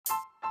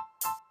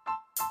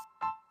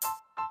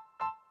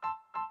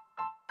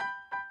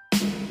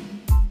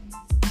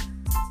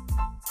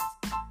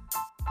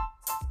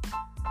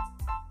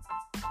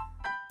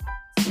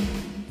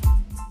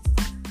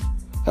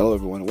Hello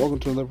everyone, welcome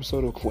to another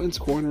episode of Quinn's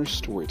Corner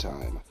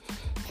Storytime.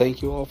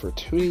 Thank you all for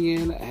tuning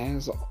in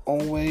as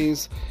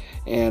always,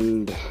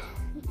 and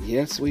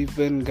yes, we've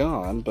been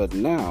gone, but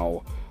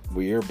now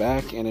we are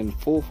back and in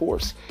full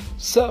force.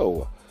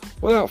 So,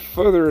 without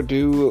further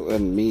ado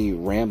and me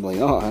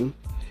rambling on,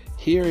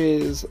 here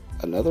is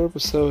another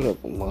episode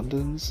of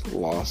London's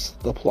Lost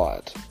the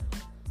Plot.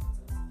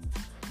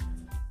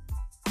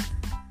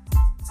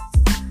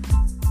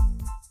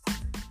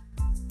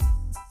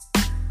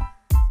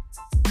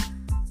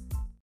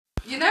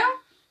 You know,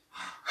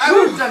 I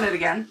would have done it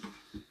again.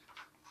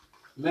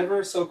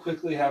 Never so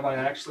quickly have I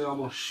actually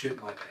almost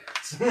shit my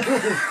pants.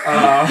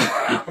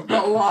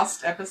 The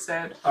lost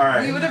episode. All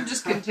right. We would have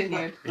just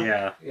continued.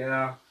 Yeah.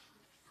 Yeah.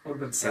 Would have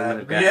been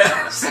sad.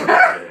 Yes.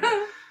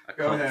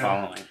 Go ahead.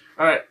 Following.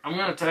 Alright, I'm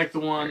going to attack the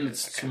one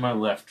that's to my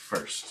left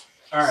first.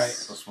 Alright.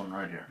 This one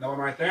right here. That one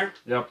right there?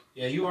 Yep.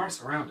 Yeah, you are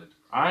surrounded.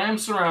 I am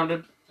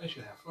surrounded. I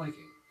should have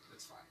flanking.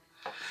 That's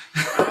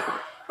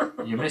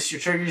fine. You miss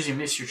your triggers, you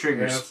miss your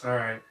triggers. Yeah, that's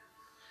alright.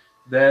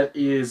 That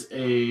is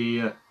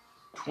a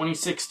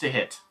 26 to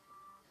hit.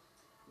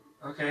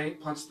 Okay,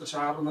 punch the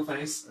child in the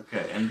face.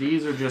 Okay, and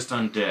these are just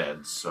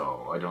undead,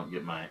 so I don't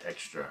get my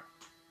extra.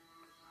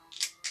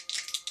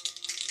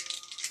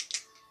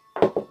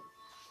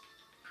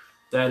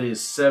 That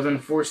is 7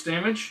 force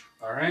damage.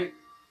 Alright.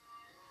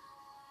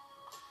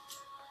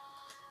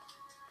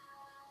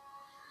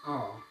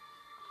 Oh.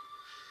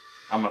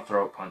 I'm going to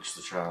throat punch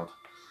the child.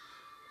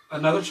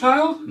 Another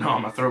child? No,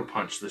 I'm going to throat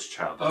punch this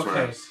child. That's what I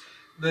Okay. was...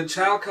 The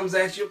child comes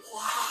at you,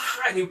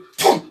 and you...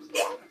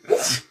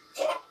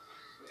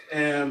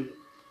 and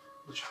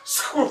the child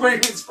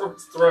squeezes from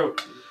his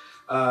throat.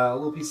 A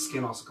little piece of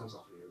skin also comes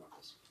off of your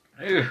knuckles.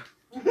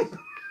 Ew.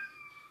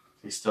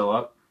 He's still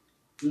up?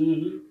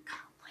 Mm-hmm.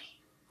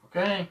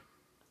 Okay.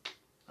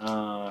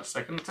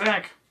 Second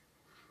attack.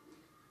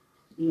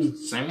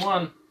 Same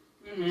one.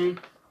 Mm-hmm.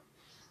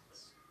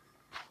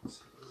 This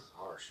is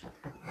harsh.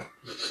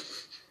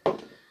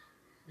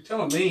 You're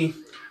telling me.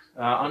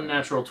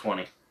 Unnatural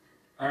 20.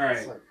 Alright.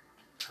 It's like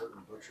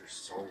hurting Butcher's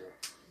soul.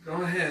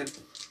 Go ahead.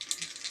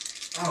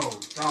 Oh,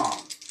 Dom.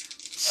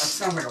 That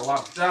sounds like a lot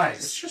of It's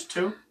dice. just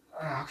 2.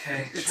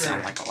 Okay, It sure.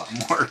 sounds like a lot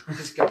more.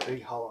 He's got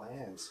big hollow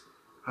hands.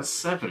 That's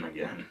 7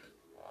 again.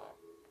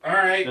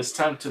 Alright. This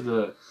time to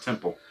the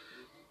temple.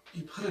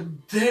 You put a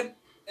dent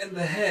in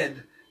the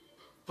head,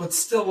 but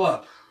still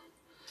up.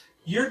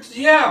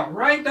 Yeah,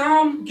 right,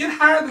 Dom? Get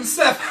higher than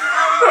 7.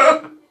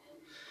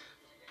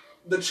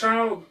 The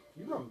child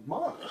You're a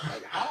monk.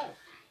 Like, how?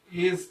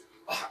 is...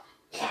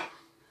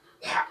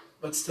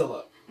 but still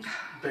up. He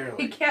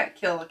Barely. can't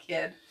kill a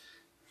kid.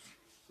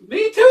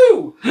 Me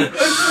too!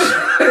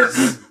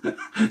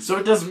 So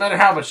it doesn't matter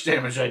how much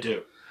damage I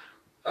do.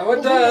 Oh,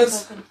 it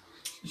does.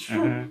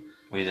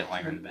 We didn't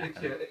like her in the back.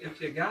 If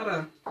you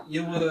gotta,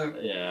 you would've...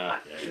 Yeah.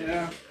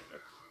 Yeah.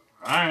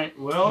 Alright,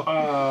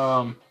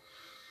 well,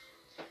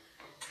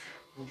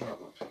 We'll drop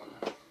my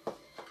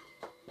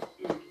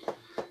pen.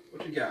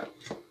 What you got?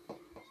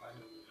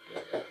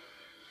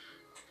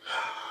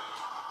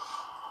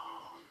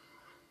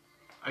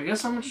 I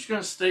guess I'm just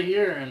gonna stay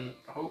here and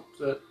hope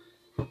that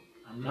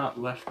I'm not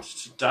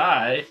left to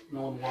die.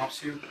 No one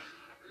whops you?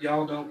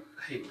 Y'all don't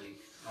hate me.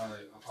 I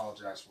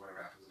apologize for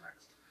whatever happens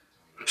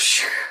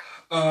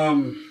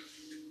next.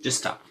 Just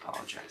stop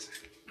apologizing.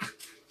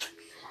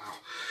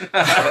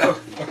 Wow.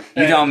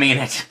 You don't mean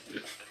it.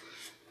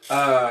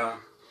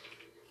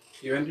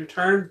 You end your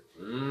turn?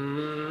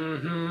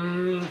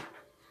 Mm-hmm.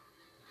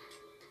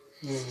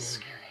 This is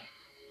scary.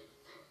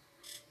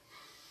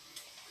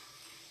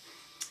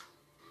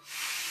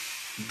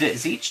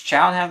 Does each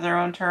child have their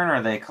own turn, or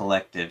are they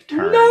collective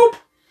turn? Nope!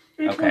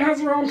 Each Okay. one has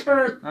their own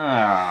turn.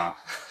 Ah.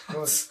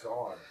 Good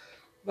God.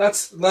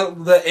 That's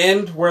the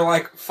end where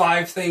like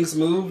 5 things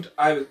moved.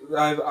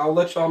 I'll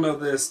let y'all know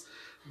this.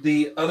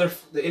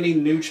 Any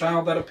new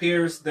child that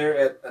appears, they're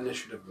at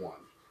initiative 1.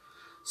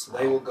 So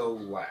they will go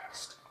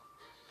last.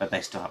 But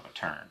they still have a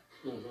turn.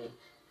 Mm-hmm.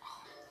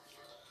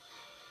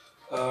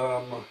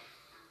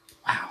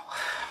 Wow.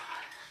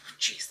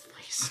 Jeez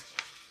Louise.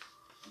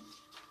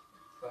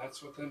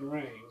 That's within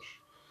range.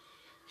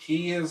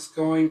 He is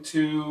going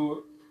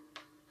to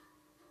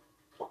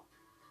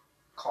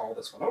call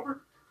this one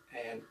over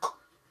and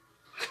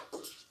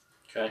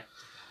Okay. and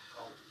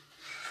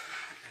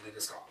it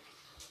is gone.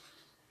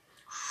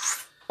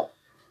 That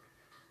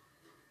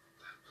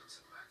puts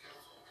it back at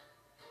full.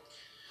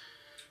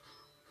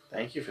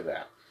 Thank you for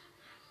that.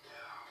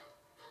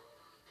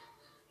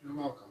 You're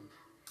welcome.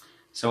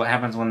 So what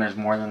happens when there's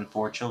more than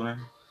 4 children?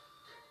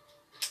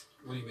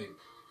 What do you mean?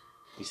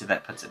 You said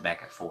that puts it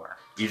back at 4.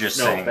 You're just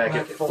No, saying... back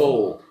Back at at full.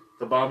 full.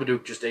 The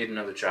Babadook just ate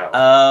another child.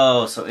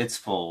 Oh, so it's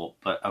full.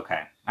 But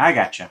okay. I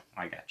gotcha.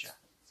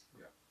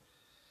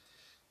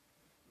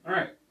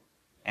 Alright.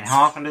 And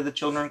how often do the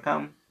children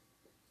come?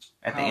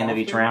 At the How end of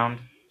each often? round?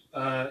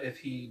 If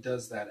he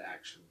does that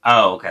action.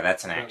 Oh, okay.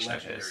 That's an That action of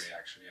legendary his.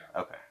 action, yeah.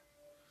 Okay.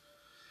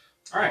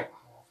 Alright.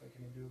 How often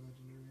can he do a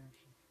legendary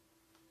action?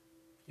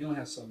 He only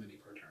has so many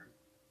per turn.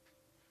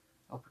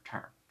 Oh, per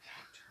turn.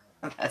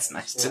 That's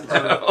nice to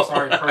Per, know.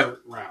 sorry, per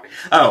round.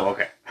 Oh,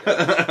 okay.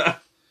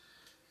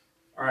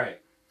 All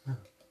right.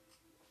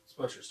 It's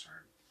Butcher's turn.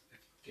 If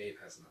Gabe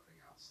has nothing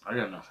else. I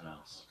got nothing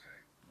else. Okay.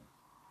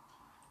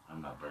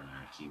 I'm not burning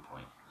a key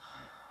point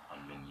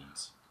on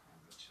minions.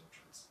 And the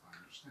children's, I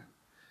understand.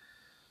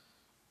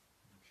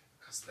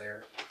 Because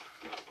they're...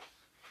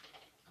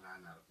 And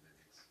I'm out of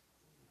minions.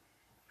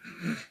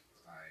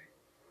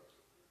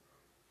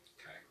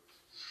 Okay.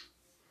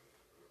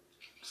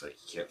 It's like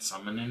you can't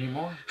summon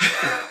anymore.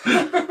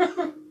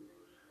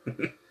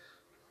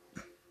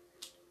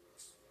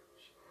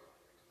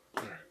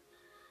 Alright.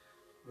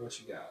 What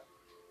you got?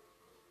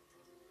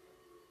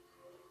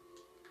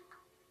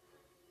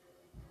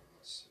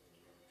 Let's see.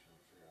 I'm trying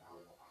to figure out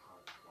how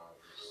wide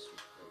this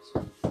is.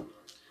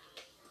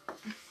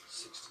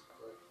 60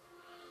 foot.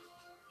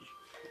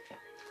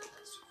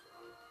 That's too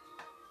far.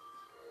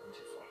 I'm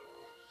too far.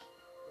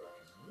 But I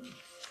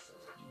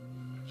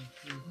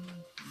can move.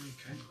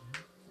 Okay.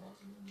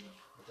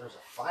 But there's a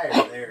fire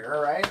there,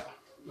 alright?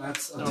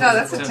 That's... No, No,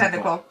 that's a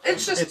Tentacle. tentacle.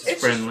 It's just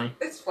It's friendly.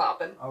 Just, it's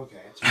flopping.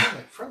 Okay, it's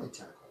friendly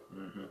tentacle.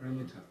 Mm-hmm.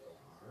 Friendly tentacle.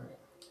 Alright.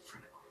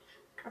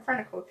 A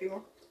frenicle, if you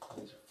will.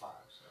 These are 5,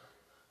 so.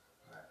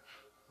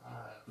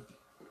 Alright.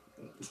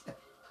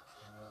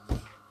 5.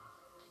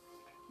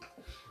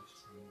 15,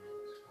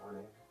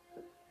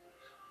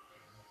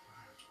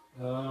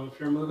 20. If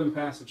you're moving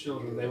past the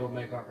children, they will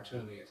make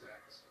opportunity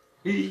attacks.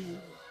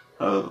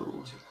 Oh.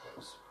 Too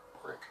close.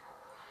 Brick.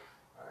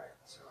 Alright,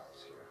 so I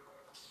was here.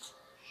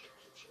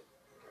 Shit.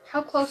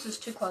 How close is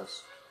too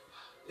close?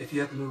 If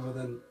you have to move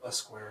within a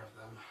square of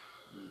them.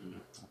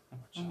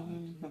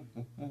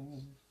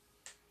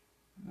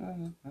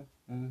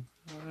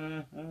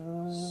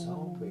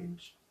 So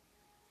bitch.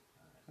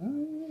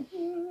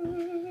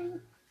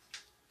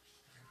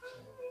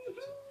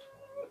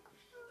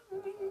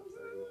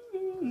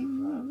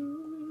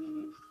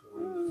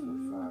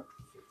 45,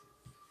 50,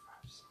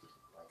 55, 60.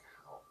 Like,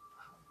 how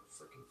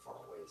freaking far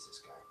away is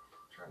this guy?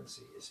 I'm trying to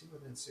see, is he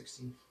within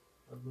 60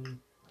 of me?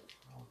 Like,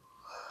 how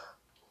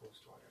close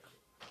do I gotta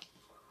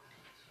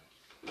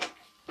get?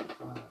 5, 10,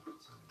 15, 20,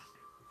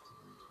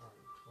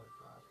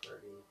 25,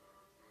 30,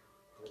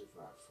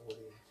 35,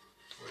 40,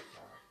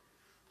 45,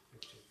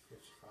 50,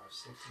 55,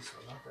 60, so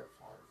not that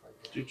far if I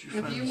get. Did you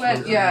If find you the went,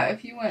 sword? yeah, if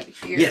you went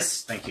here.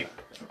 Yes, thank you.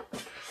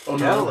 Oh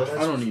Yeah, no, that's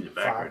I don't need it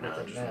back 5 right now. I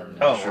within just them. wanna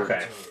make Oh, sure.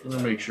 okay. I want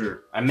to make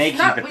sure. I may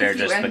Not keep it there with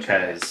you just enter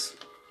because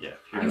Yeah.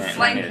 I You didn't want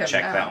flank me to him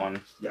check now. that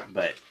one. Yeah.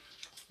 But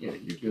Yeah,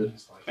 you're good.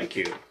 thank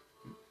you.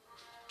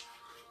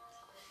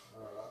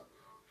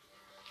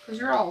 Because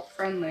you're all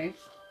friendly.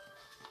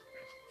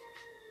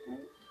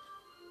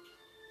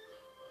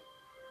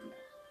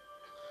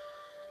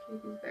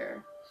 He's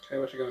there. Okay,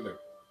 what you gonna do?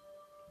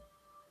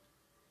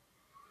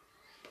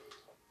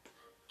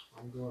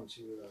 I'm going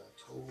to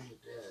Toll the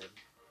Dead.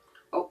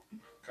 Oh.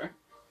 Okay.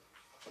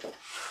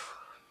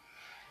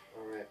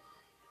 Alright.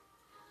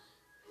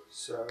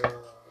 So,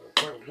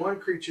 point 1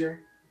 creature.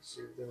 Let's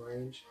see within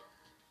range.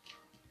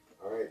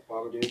 Alright,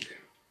 Babadook.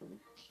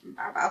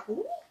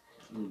 Baba-hoo.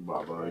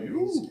 Baba, He's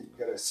you.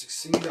 got to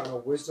succeed on a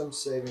wisdom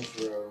saving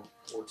throw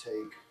or take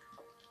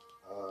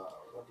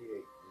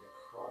 1d8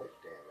 necrotic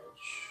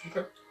damage.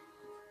 Okay.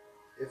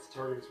 If the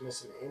target is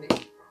missing any. Oh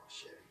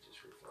shit, he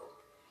just refilled.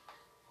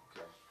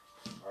 Okay.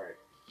 Alright.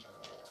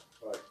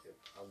 But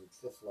I'm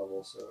 5th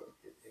level, so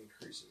it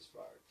increases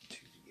by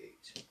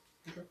 2d8.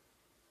 Okay.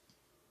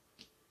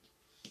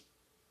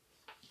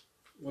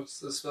 What's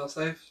the spell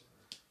save?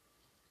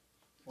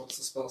 What's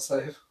the spell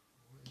save?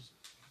 What is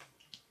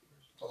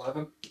it?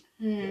 11?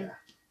 Hmm. Yeah.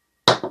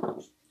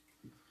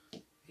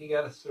 He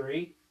got a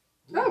 3,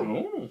 Oh.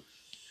 Oh.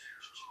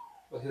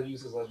 but he'll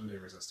use his legendary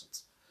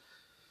resistance.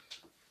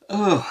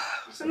 Oh.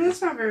 So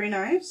that's not very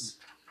nice.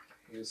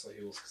 So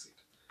he will succeed.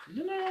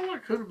 You know,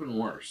 it could have been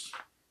worse.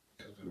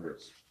 Could have been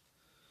worse.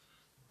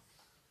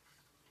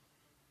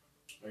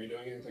 Are you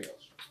doing anything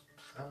else?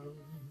 I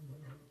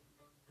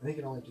think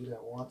you can only do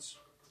that once.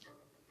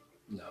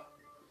 No.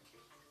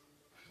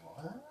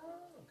 What?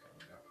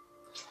 Okay.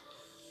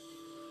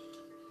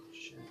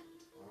 Shit.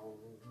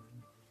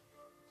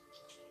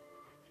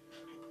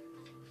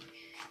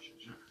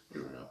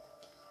 Here we go.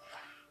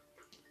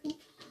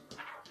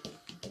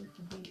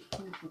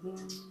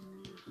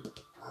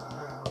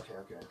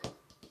 Okay.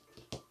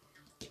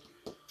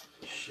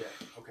 Shit.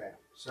 Okay.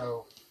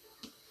 So,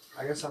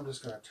 I guess I'm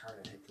just gonna turn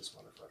and hit this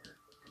motherfucker.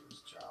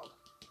 This child.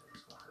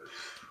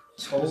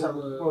 It's gonna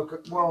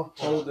hurt.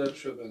 Total dead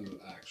should have been an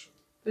action.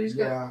 But he's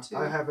Yeah, got 2.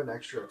 I have an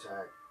extra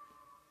attack.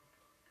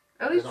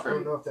 At I least don't, for I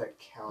don't know if that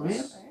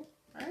counts.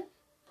 Right?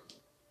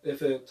 If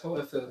the That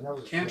was a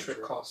cantrip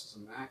cantrip. costs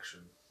an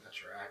action, that's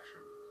your action.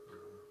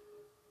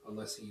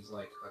 Unless he's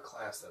like a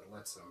class that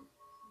lets him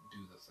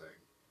do the thing.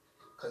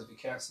 Because if he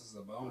casts as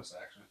a bonus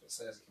action, if it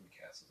says it can be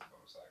cast as a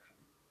bonus action.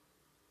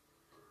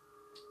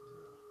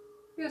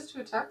 He has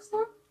 2 attacks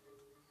though?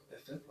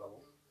 At 5th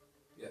level,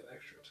 you have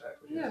extra attack,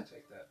 but you have to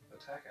take that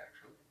attack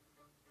action.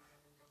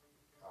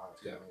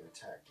 It's gonna be an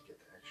attack to get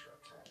the extra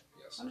attack.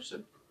 Yes.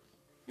 Understood.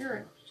 You're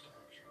right. Not just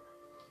action.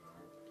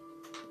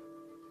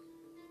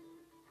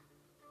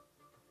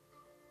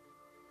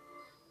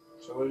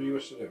 So what do you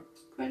wish to do?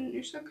 Quinn,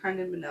 you're so kind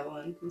and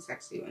benevolent and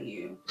sexy when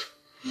you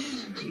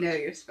know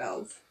your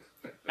spells.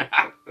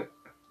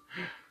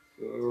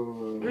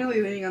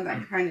 Really leaning on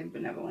that kind and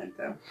benevolent,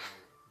 though.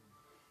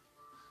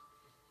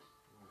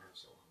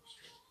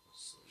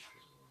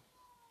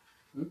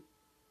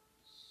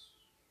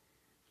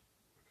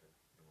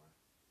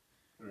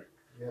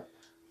 Yeah,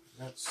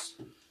 that's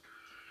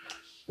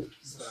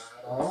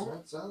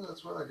all?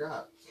 that's what I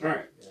got.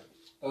 Alright.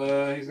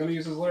 Yeah. He's going to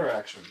use his lair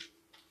action.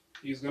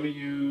 He's going to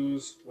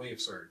use Wave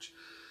Surge.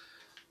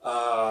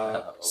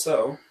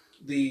 So,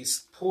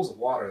 these pools of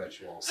water that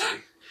you all see.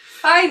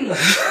 Finally!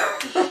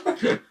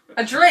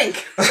 A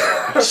drink!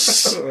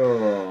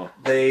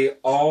 They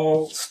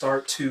all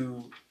start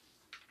to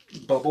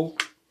bubble,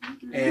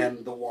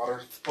 and the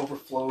water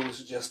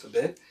overflows just a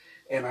bit.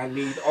 And I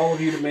need all of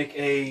you to make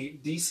a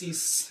DC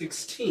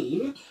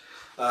 16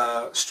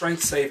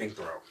 strength saving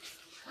throw.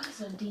 What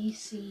is a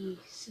DC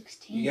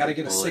 16? You got to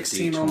get a Roll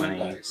 16 on that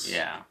D20. dice.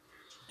 Yeah.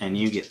 And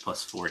you get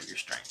plus 4 to your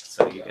strength,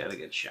 so you got a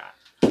good shot.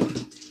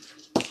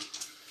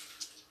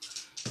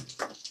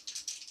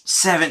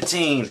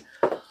 17!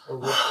 Oh,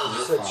 what,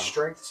 you said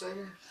strength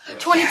saving?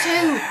 22!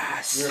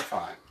 Yes. You're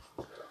fine.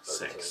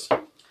 6.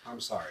 I'm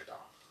sorry,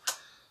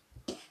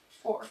 Dom.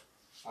 4.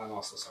 I'm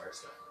also sorry,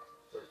 Stephanie.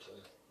 13.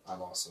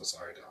 I'm also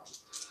sorry,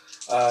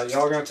 Dom.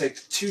 Y'all are going to take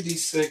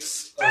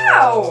 2d6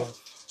 Ow!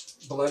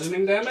 of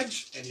bludgeoning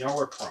damage, and y'all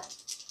are prone.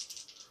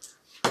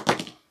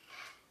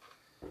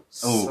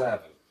 Oh. 7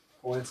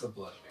 points of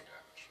bludgeoning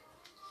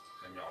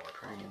damage. And y'all are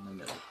prone. In the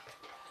middle.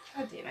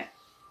 God damn it.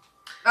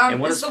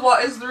 And what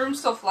is the room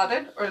still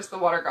flooded, or is the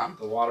water gone?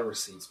 The water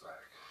recedes back.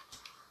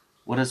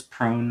 What does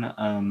prone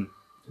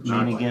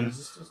mean again?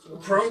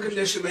 Prone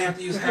condition, they have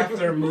to use half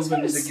their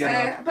movement to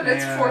get up. But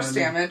it's force and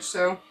damage,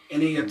 so...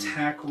 Any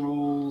attack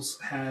rolls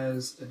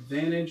has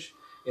advantage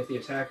if the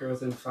attacker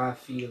is within 5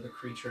 feet of the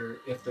creature,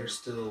 if they're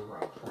still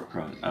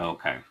Prone. Oh,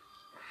 okay.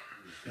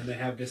 and they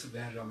have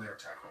disadvantage on their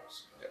attack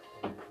rolls.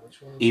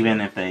 Which one?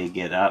 Even if they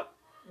get up?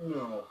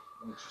 No.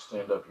 Once you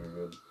stand up, you're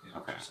good. Yeah,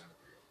 Okay.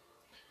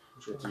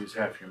 You have to use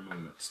half your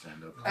movement to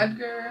stand up.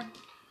 Edgar,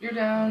 you're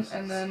down,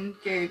 and then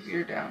Gabe,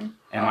 you're down.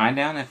 Am I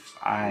down if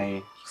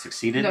I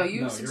succeeded? No, No,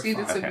 you you're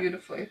succeeded fine. so Okay.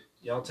 beautifully.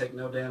 Y'all take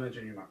no damage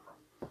and you're not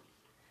prone.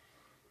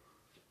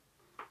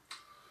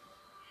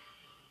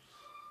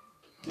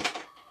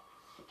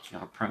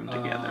 Y'all are prone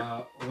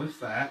together. With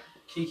that,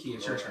 Kiki,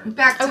 it's your turn.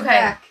 Back to Okay.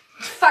 back.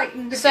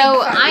 Fighting to So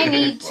keep I fighting.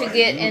 need to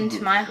get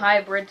into my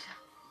hybrid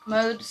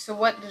mode, so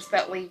what does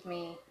that leave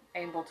me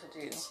able to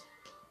do?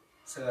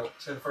 Say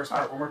the first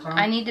part one more time.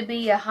 I need to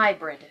be a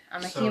hybrid.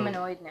 I'm a So-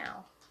 humanoid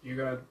now. You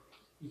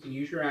can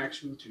use your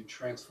action to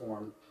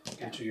transform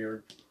into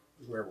your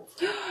werewolf.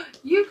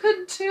 You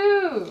could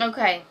too.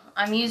 Okay,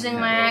 I'm using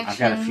my I've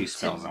got a action few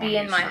spells to I be wanna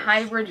in use my first.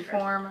 hybrid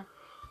form.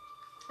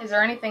 Is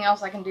there anything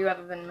else I can do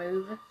other than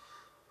move?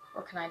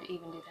 Or can I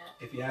even do that?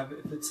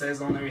 If it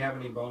says on there you have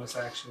any bonus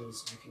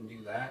actions, you can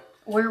do that.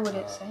 Where would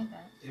it say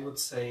that? It would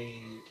say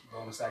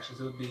bonus actions.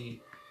 It would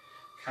be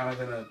kind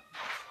of in a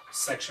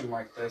section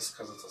like this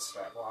because it's a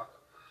stat block.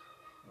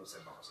 It would say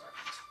bonus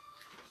actions.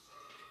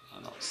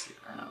 I don't see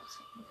I that. don't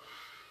see.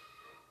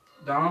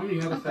 Dom,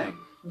 you have a Okay. thing.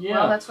 Yeah.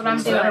 Well, that's what I'm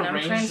Is doing. that a I'm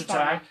ranged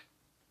transforming. attack?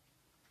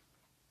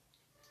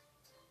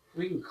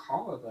 We can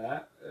call it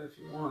that if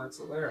you want. It's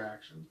a lair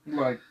action.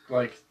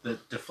 Like the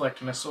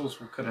deflect missiles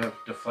could have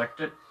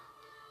deflected?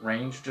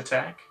 Ranged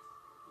attack?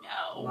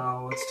 No.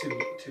 No, it's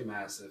too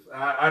massive.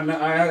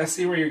 I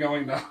see where you're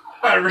going though.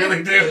 I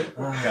really do.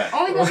 Okay.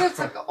 Only because it's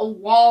like a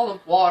wall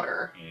of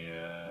water.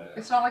 Yeah.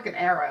 It's not like an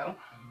arrow.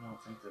 I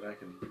don't think that I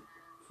can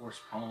force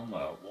palm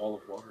a wall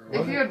of water.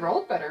 If you had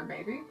rolled better,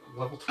 maybe.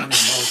 Level 20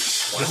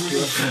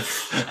 monk.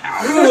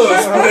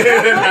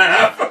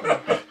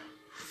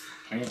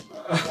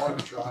 Water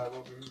drive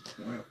over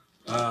here.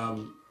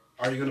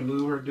 Are you going to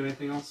move or do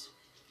anything else?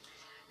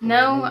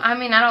 No, I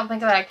mean, I don't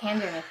think that I can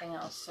do anything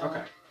else. So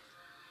Okay.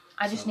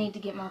 I just need to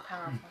get more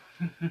powerful.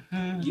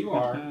 You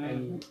are,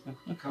 and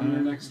come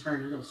your next turn,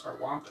 you're going to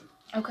start whopping.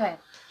 Okay.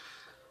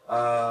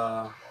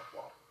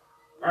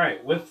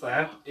 Alright, with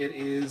that, it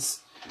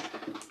is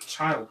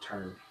child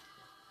turn.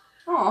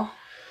 Oh.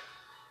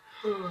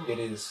 It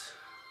is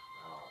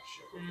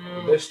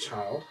this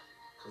child,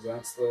 because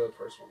that's the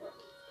first one that moved.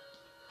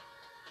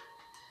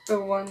 The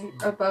one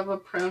above a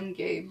prone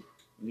Gabe.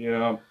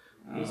 Yeah.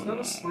 He's going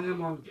to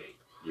slam on Gabe.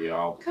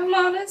 Yeah. Come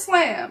on and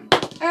slam.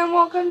 And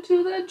welcome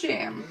to the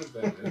jam. With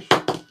advantage.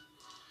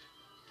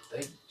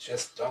 They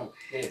just don't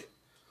hit.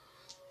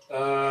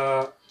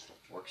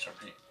 Works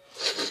for me.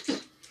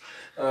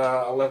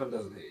 11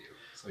 doesn't hit you.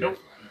 So Nope.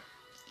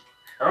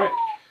 You're fine.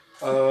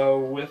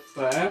 Alright. With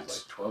that,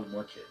 Like 12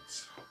 more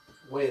kids.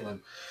 Waylon.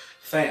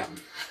 Fam.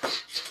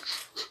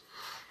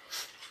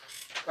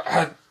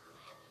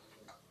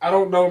 I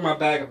don't know where my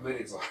bag of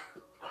minis are.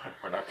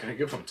 We're not going to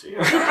give them to you.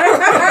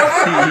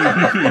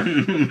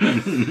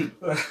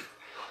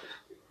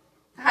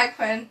 Hi,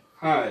 Quinn.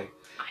 Hi.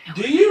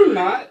 Do you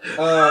not,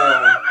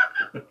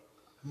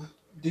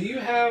 do you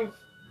have,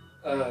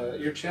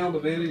 your channel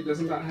divinity does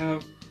not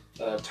have,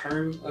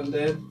 turn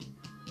undead?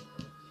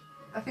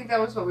 I think that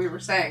was what we were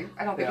saying.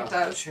 I don't think it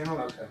does. Channel.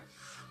 Okay.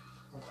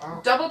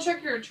 Double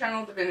check your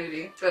channel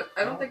divinity, but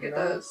I don't think it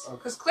does. Okay.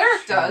 Because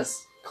cleric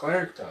does,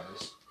 Cleric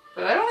does.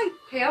 but I don't think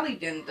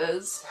paladin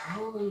does.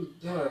 Paladin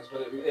does,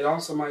 but it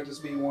also might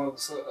just be one of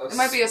the. It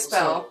might be a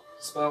spell.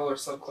 Spell or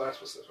subclass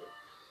specific.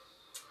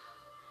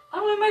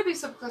 Oh, it might be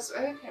subclass.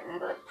 I can't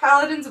remember.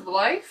 Paladins of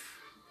life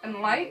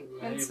and light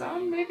and Maybe.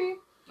 sound, maybe.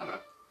 I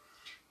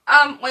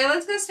don't know.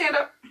 Waylon's gonna stand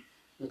up.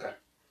 Okay.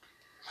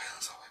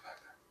 Waylon's all the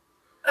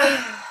way back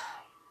there.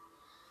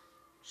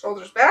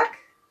 Shoulders back.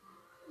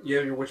 You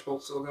have your witch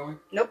bolt still going?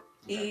 Nope.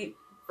 Okay. He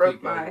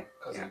broke my.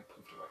 Because Yeah. he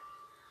poofed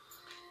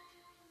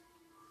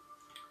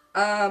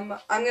away.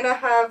 I'm gonna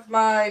have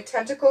my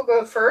tentacle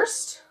go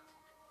first.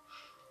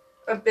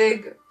 A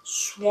big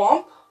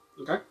swamp.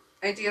 Okay.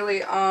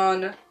 Ideally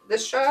on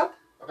this child.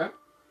 Okay.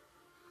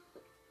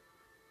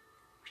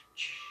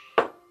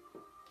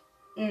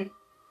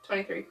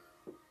 23.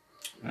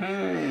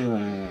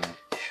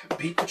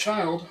 Beat the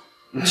child.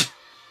 I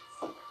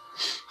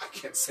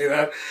can't say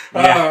that.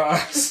 Yeah.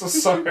 I'm so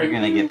sorry. You're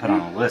gonna get put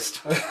on a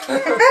list.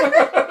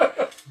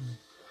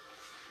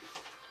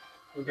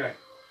 Okay.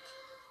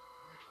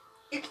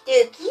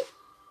 Okey-dokey.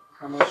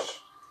 How much?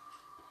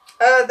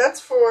 That's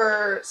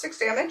for 6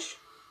 damage.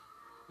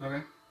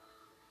 Okay.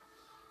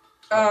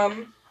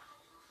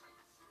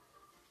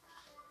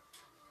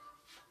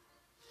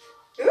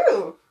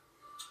 Ooh.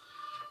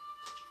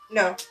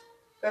 No.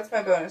 That's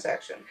my bonus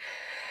action.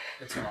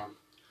 It's on.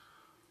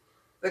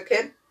 The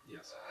kid?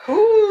 Yes.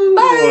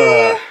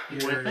 Bye!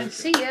 Your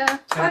See ya.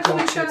 tentacle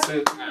Bye, hits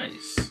it.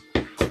 Nice.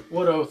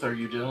 What oath are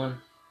you doing?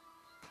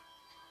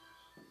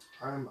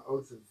 I'm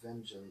Oath of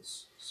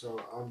Vengeance. So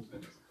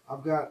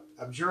I've got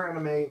Abjure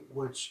Animate,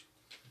 which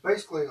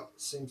basically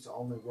seems to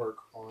only work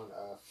on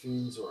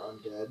fiends or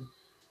undead.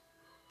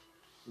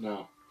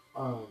 No,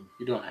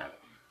 you don't have it.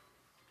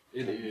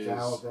 It is.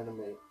 Vow of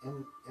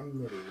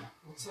Enmity,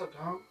 What's up,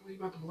 dog? What are you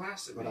about to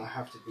blast at me? but I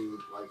have to be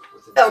like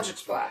within.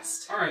 Eldritch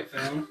Blast. Alright,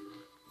 fam.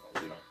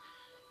 You know,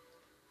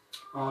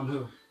 On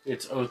who?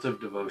 it's oath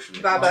of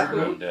devotion. Baba.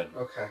 You're undead.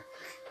 Okay.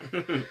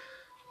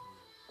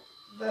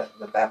 The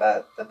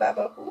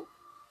Baba who?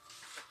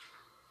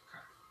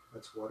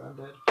 That's what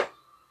undead.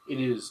 It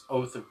is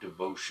oath of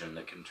devotion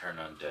that can turn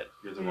undead.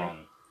 You're the Mm. wrong.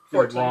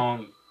 You're the 14.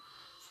 wrong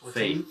 14?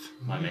 faith,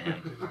 my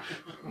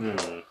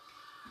man.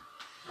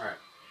 Alright.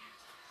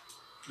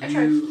 I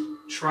You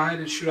try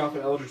to shoot off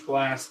an Eldritch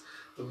Blast.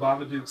 The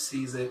Babadook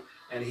sees it,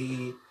 and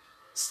he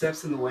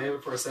steps in the way of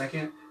it for a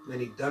second. Then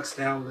he ducks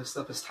down, lifts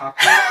up his top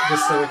hat,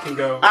 just so it can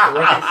go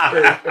right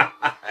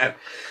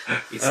through.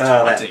 He's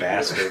that taunting.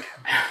 bastard.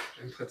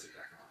 And puts it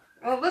back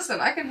Well, listen,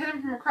 I can hit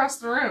him from across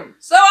the room.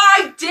 So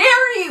I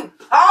dare you,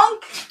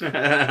 punk!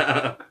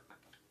 Waylon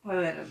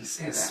on. doesn't You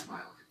say see that. a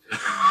smile.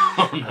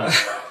 Oh, no.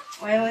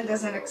 Waylon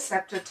doesn't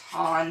accept a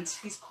taunt.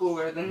 He's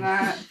cooler than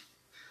that.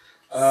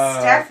 Uh,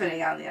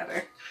 Stephanie, on the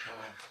other.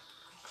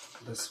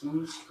 This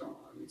one's gone,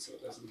 so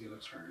it doesn't get a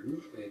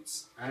turn.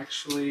 It's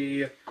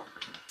actually...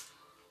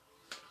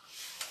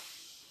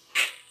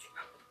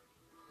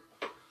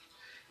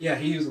 Yeah,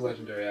 he used a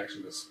legendary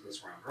action this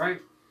round,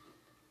 right?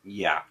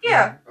 Yeah.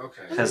 Yeah.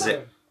 Okay. 'Cause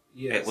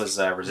Yes. It was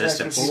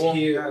resistant Yeah, 'cause pool.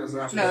 he was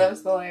after No, that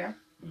was the layer.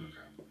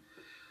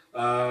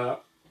 Uh,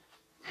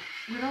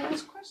 We don't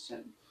ask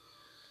question.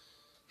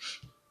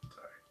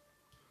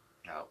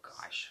 Oh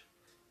gosh.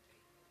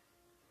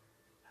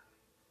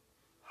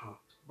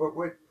 But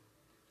wait,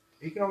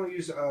 he can only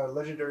use a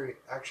legendary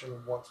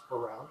action once per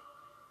round.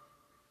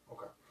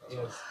 Okay.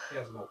 he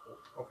has multiple.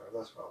 Okay,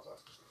 that's what I was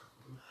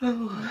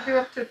asking. Do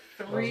up to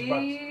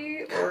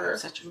 3 or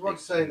Such a I was about big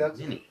to say that's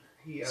mini.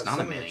 he It's has not a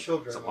similar mini,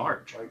 children. it's a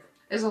large. Like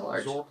is a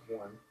large. absorb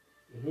one.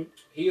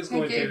 He is Hey,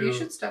 going Gabe, to. you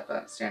should stand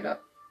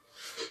up.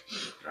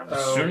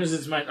 As soon as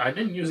it's my, I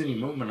didn't use any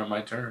movement on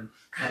my turn.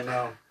 I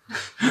know.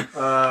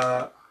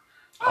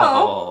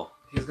 Oh.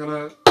 He's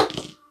gonna.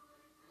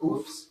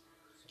 Oops.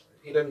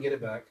 He doesn't get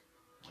it back.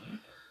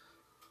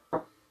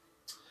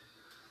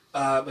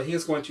 But he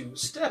is going to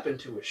step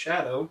into a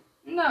shadow,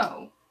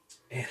 No.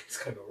 and he's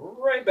gonna go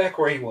right back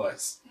where he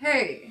was.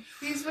 Hey,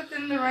 he's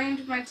within the range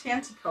of my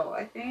tentacle,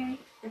 I think.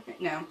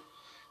 No.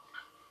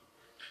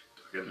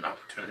 Get an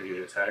opportunity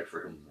to attack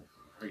for him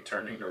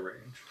returning to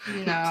range.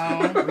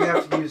 No. We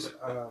have to use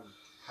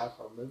half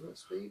our movement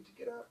speed to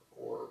get up,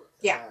 or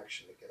Yeah.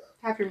 action to get up.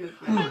 Half your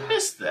movement. I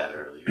missed that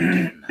earlier,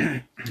 didn't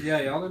I? Yeah,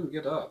 y'all didn't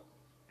get up.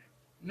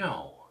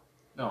 No,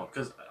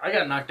 because I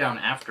got knocked down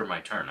after my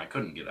turn. I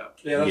couldn't get up.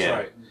 Yeah, that's Yeah.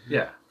 right.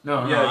 Yeah,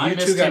 no, Yeah, I you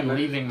two missed got him ma-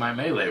 leaving my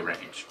melee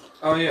range.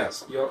 Oh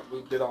yes,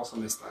 we did also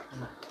miss that.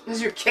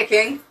 Because you're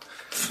kicking,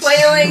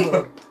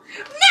 flailing.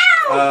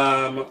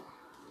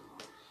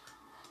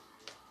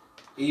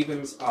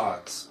 Evens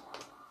odds.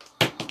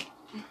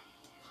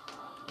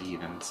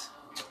 Evens.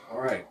 All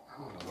right.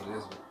 I don't know what it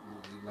is.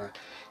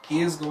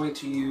 He is going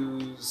to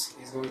use.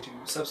 He's going to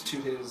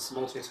substitute his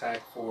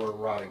multi-attack for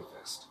Rotting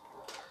Fist.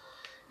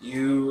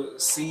 You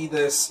see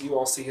this. You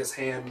all see his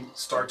hand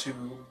start to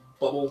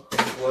bubble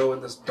and glow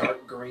in this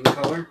dark green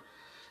color,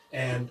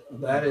 and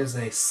that is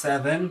a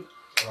 7.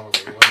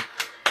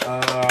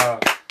 Oh,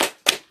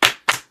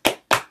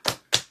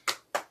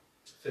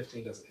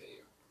 15 doesn't hit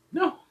you.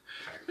 No.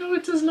 No,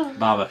 it does not.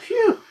 Baba.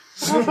 Phew.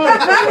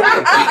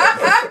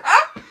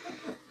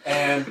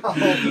 And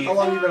How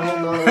long you been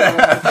holding on?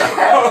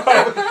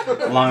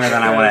 Longer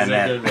than I want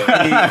to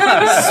admit. he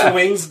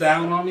swings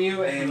down on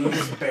you, and you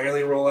just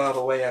barely roll out of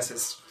the way as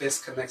his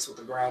fist connects with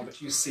the ground.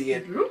 But you see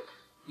it. You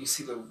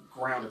see the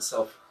ground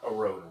itself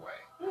erode away.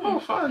 Oh,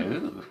 fun.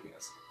 Ooh.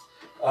 Yes.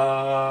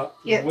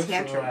 Get With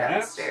tantrum that,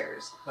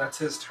 downstairs. that's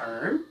his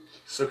turn.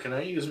 So can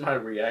I use my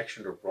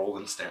reaction to roll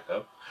and stand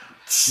up?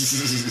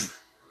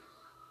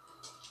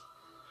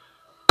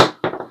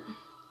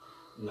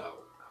 No.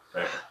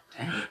 Fair.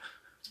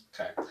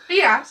 Okay.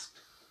 He asked.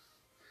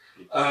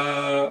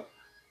 Edgar.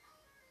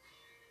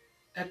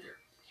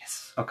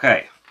 Yes.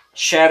 Okay.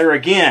 Shatter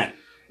again.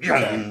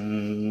 Okay.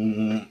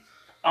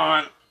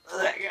 On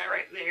that guy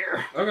right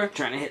there. Okay.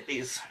 Trying to hit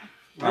these.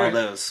 All All right.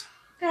 those.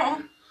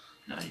 Oh.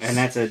 Nice. And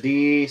that's a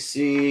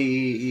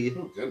DC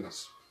Oh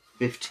goodness.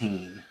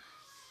 15.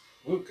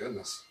 Oh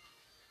goodness.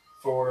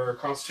 For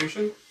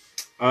Constitution.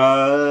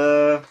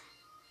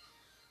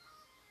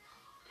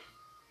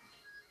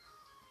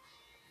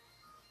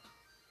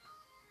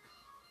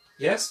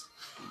 Yes.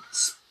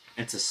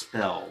 It's a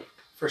spell.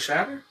 For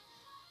Shatter.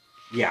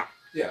 Yeah.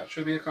 Yeah, it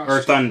should be a Or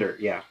Constitution. thunder.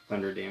 Yeah.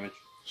 Thunder damage.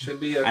 Should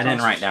be a I didn't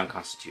write Constitu- down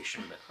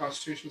Constitution, but.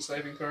 Constitution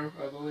saving throw,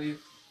 I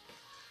believe.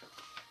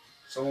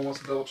 Someone wants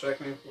to double check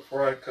me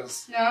before I,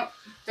 because No,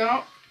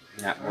 don't.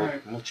 Yeah,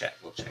 Alright. we'll check.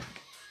 We'll check.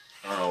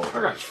 Oh,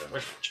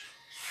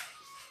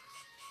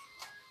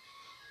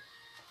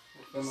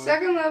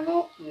 Second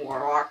level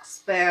Warlock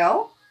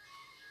spell.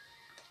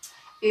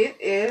 It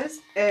is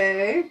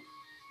a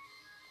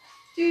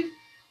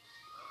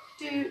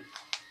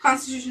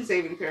Constitution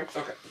saving throw.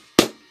 okay.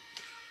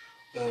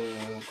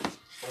 The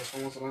first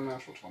one was an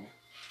unnatural 20.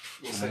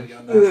 We'll say the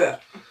unnatural.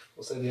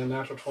 We'll say the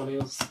unnatural 20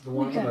 was the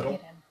one in the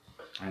middle.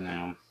 I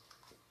know.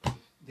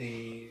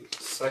 The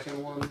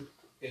second one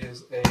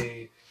is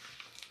a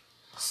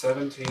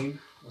 17.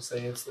 We'll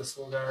say it's this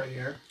little guy right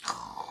here.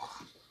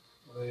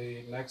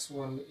 The next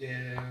one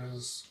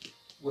is,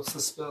 what's the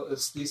spell?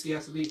 It's DC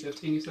has to be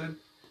 15, you said?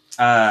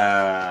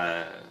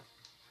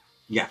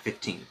 Yeah,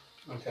 15.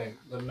 Okay.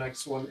 The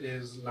next one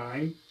is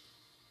 9.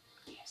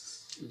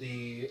 Yes.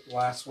 The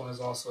last one is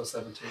also a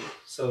 17.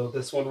 So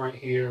this one right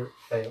here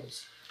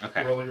fails.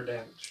 Okay. Roll your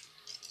damage.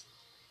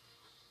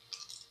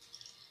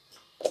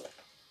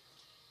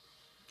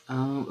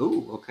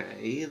 Ooh,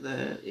 okay.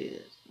 That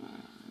is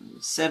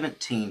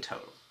 17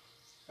 total.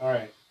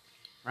 Alright.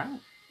 Right?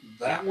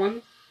 That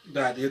one,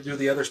 do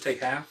the others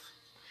take half?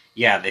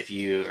 Yeah, if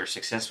you are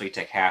successful, you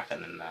take half,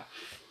 and then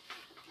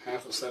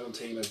Half of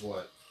 17 is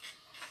what?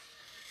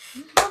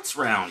 let's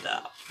round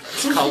up.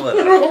 Let's call it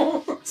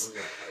a,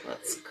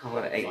 let's call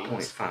it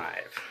 8.5.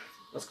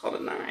 Let's call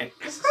it 9.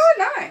 Let's call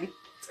it 9.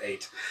 It's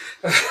 8.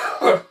 I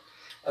think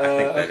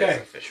that is Okay.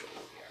 official.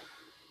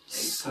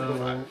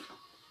 So,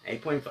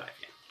 8.5, yeah.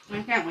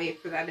 I can't wait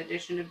for that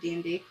edition of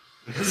D&D.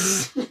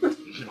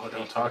 No,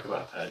 don't talk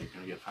about that. You're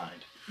going to get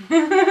fined.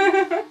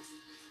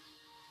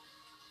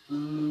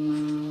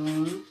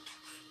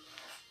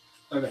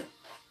 okay.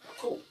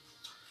 Cool.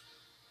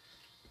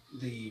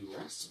 The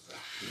rest of them.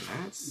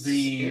 That's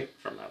The- it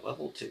from my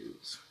level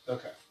 2s.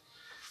 Okay.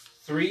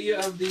 3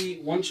 of the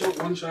one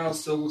child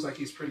still looks like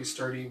he's pretty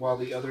sturdy, while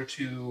the other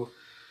 2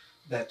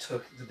 that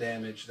took the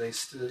damage, they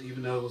still,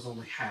 even though it was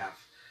only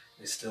half,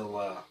 they still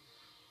are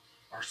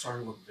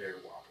starting to look very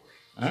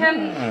wobbly.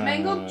 Can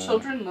mangled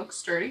children look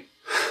sturdy?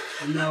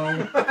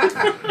 No,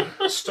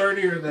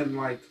 sturdier than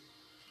like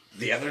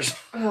The others?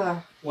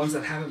 Ugh. ones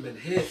that haven't been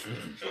hit.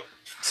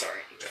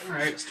 Sorry. All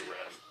right. Just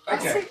around. I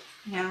Okay.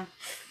 see- Yeah.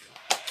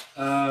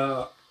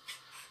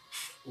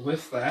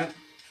 With that,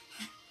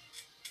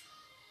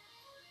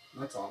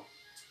 that's all.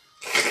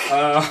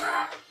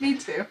 Me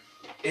too.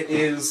 It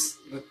is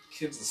the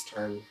kids'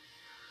 turn.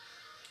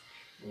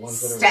 The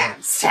ones that are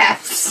Stab, stab,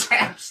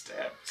 stab.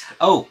 Stab.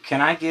 Oh,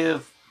 can I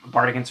give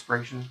Bardic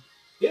Inspiration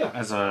Yeah.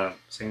 as a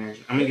second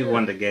action? I'm going to give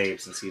one to Gabe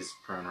since he's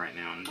prone right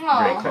now. And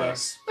Aw. very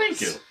close.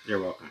 Thank you.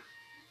 You're welcome.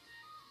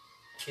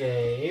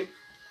 Gabe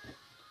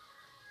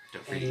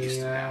Don't forget to use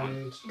that one.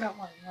 and Got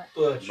one. What?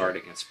 Butch.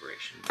 Bardic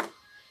Inspiration.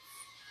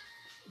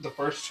 The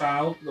first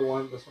child,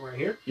 this one right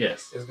here,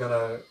 Yes. is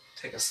gonna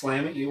take a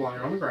slam at you while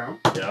you're on the ground.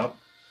 Yep.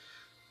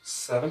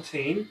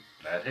 17.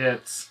 That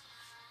hits.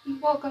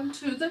 Welcome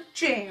to the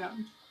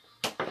jam.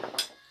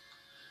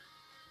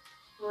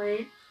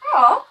 Great.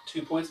 Oh.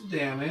 2 points of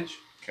damage.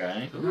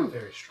 Okay. Not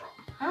very strong.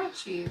 Oh,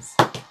 jeez.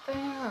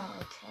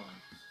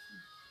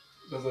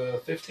 Does a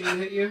 15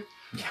 hit you?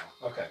 Yeah.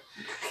 Okay.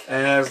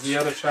 As the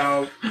other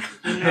child.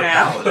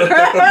 Now.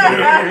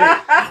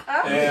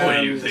 And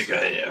What do you think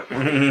I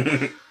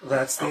am?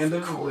 That's the end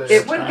of this.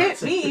 It would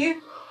hit me.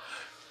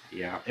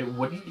 Yeah. It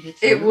wouldn't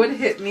hit you? It would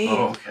hit me.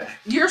 Oh, okay.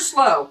 You're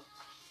slow.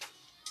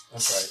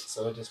 That's right.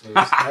 So it just moves.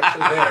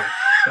 Actually, there.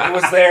 It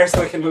was there,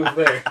 so it can move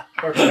there.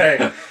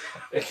 Okay.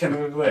 It can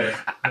move there.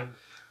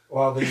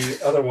 While the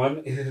other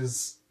one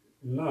is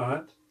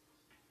not.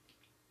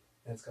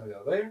 It's going to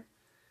go there.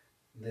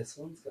 This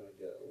one's going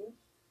to go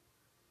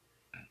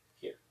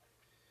here.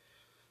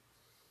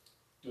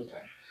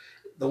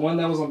 The one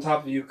that was on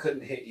top of you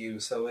couldn't hit you,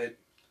 so it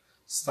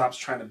stops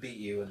trying to beat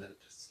you, and then it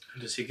just...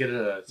 Does he get an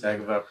attack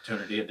of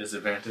opportunity at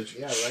disadvantage?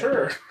 Yeah, right.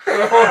 Sure.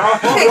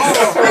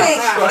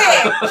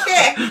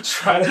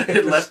 Try to hit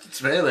It left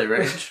its melee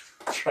range.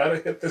 Try to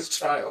hit this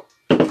child.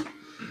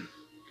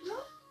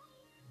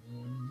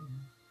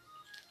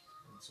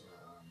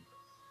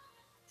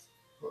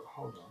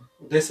 Hold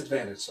on.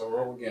 Disadvantage, so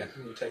roll again.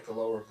 You take the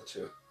lower of the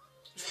two.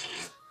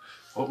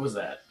 What was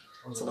that?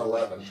 It's an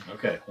 11.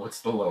 Okay,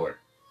 what's the lower?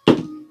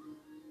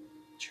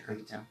 Sure.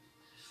 Yeah.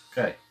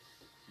 Okay.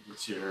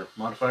 What's your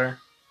modifier?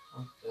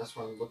 That's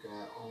what I'm looking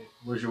at. Oh,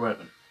 Where's your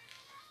weapon?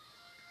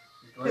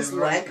 His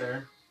Right leg.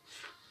 there.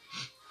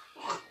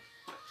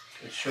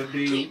 It should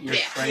be your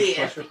strength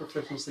plus your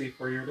proficiency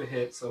for your to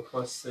hit, so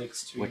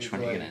 +6 to Which your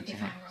one are you blade. gonna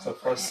attack? So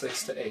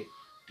 +6 to 8.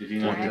 Did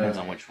you Well, not it depends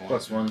on which one.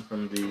 +1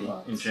 from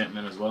the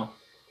enchantment as well?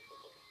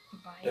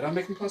 Did I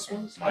make them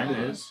 +1s? Mine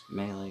is.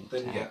 Melee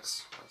Then attack.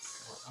 yes.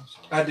 I'm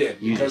sorry. I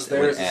did, You because just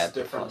theirs would add is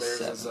different. plus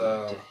Theirs is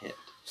 7 to hit.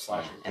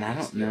 slashing. And I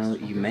don't know.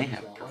 You may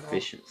have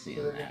proficiency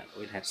in that.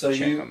 We'd have to So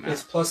check you, them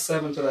it's out.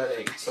 +7 to that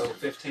 8, so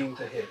 15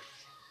 to hit.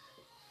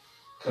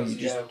 Because You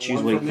just have choose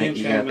one what you from the think.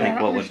 You gotta enchantment,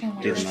 think what would understand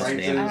what do your the most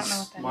strength I don't know damage. what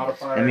is that means.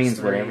 modifier That means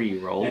is whatever 3, you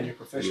roll, and your you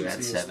proficiency add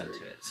is 7 3.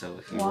 to it. So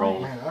if you Why? roll,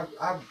 Man,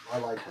 I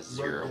like 'Cause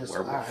you're a this. I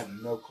werewolf. have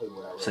no clue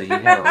what I wrote. so you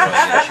have a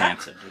really good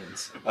chance of doing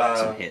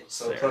some hits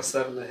So there.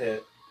 +7 to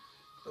hit,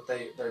 but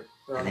they're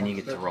And then you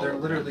get to roll they're a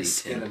literally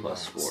skin 1d10 and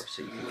plus bones. 4,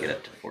 so you can get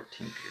up to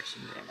 14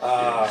 piercing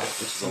damage,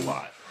 which is a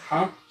lot.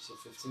 Huh? So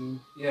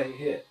 15. Yeah, you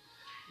hit.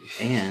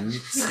 And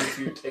if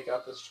you take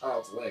out this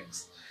child's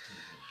legs.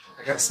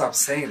 I gotta stop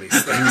saying these you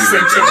things.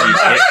 regain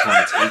hit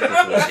points equal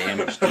to the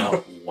damage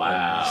dealt.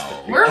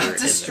 Wow. We're Creature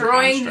is a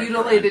destroying construct or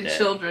mutilated undead.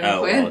 children, Oh,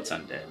 Quinn. well, it's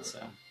undead, so.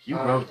 You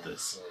wrote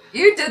this.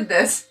 You did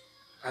this.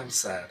 I'm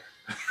sad.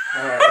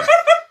 Alright.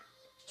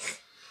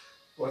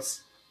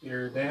 What's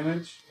your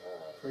damage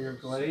for your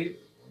glade?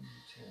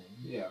 1d10.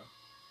 Yeah.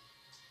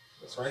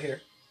 That's right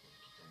here.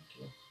 Thank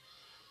you.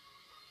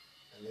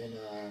 And then,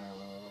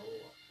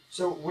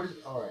 so what is?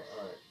 All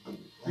right.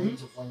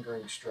 Lanes of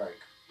lingering strike.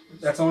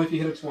 That's only if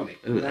you hit a 20.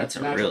 Ooh, that's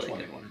a Natural really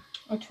 20. good one.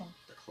 Which one?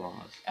 The claws.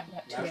 I've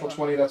got 2 Natural of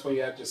 20, that's why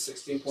you have just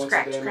 16 points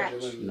Scratch, of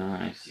damage. scratch. And then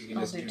Nice. you them. can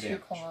I'll just do do 2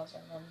 damage. claws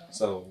and then that.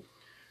 So,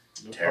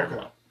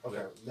 Terrible.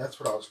 Okay, that's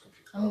what I was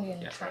confused. I'm about.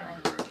 getting Yeah.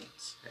 trying.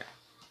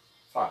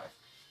 5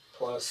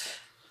 plus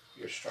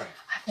your strength.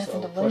 I have nothing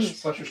So to plus-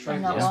 lose. plus your strength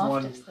I'm not is lost,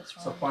 1, it's this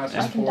so wrong. 5 I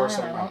plus can 4, die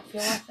so and I 9. won't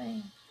feel a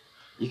thing.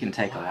 You can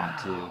take a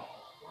lot too. Wow.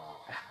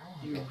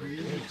 You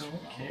really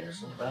don't care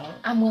about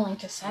I'm willing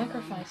to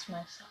sacrifice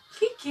myself.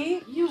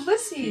 Kiki,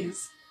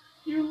 Ulysses.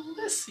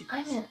 Ulysses.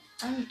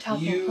 I'm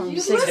talking You from You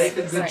six take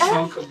a feet good right.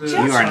 chunk of the You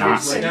are child's not leg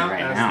sitting out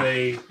right as now.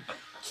 they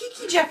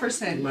Kiki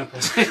Jefferson. limp.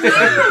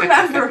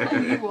 Remember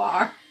who you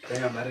are.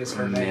 Damn, that is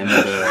her name.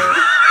 Remember.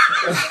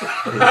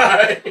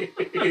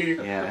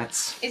 Yeah,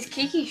 that's. Is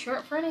Kiki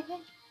short for anything?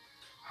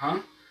 Huh?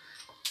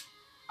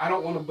 I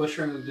don't want to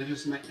butcher an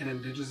indigenous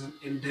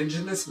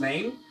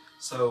name,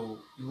 so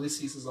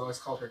Ulysses has always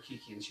called her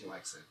Kiki, and she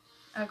likes it.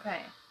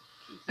 Okay.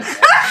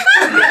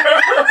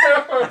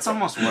 That's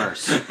almost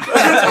worse.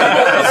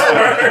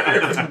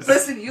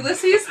 Listen,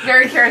 Ulysses,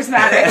 very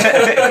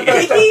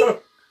charismatic. Kiki,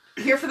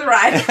 here for the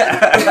ride.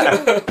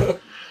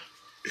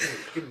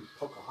 Getting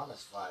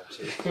Pocahontas vibe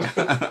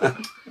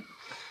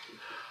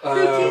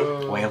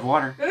too. Way of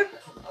water.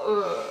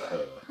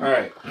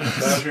 Alright,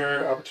 that was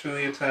your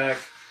opportunity attack.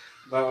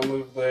 That will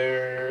move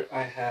there.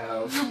 I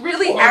have. A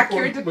really One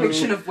accurate point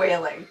depiction move. of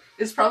whaling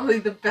is probably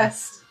the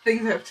best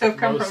thing that have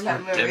come Most from that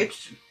movie.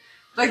 redemption.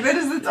 Like, that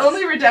is its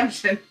only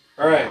redemption.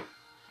 Alright,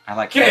 I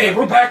like. okay,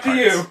 we're back to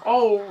you.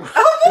 Oh.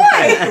 Oh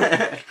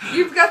boy!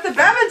 You've got the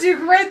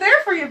Babadook right there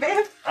for you,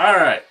 babe. All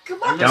right. Good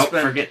luck. Don't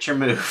Spend- forget your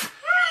move.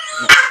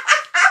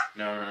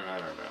 No.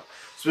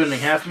 Spending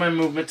half my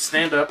movement to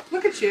stand up.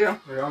 Look at you.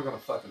 You're all gonna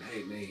fucking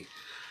hate me.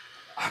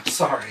 I'm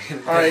sorry.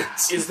 All right.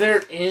 Is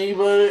there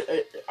anybody?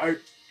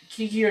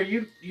 Kiki, are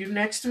you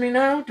next to me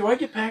now? Do I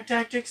get pack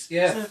tactics?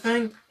 Yeah. Is that a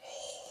thing?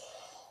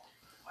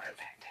 What are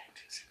pack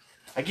tactics?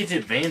 I get the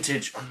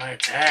advantage on my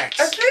attacks.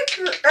 I think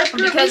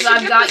Because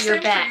I've got your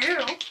back. You.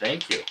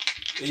 Thank you.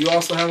 You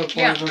also have a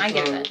Yeah, point I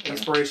get of that, too.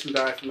 inspiration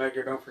die from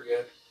Edgar, don't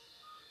forget.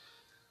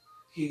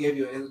 He gave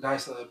you a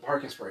dice of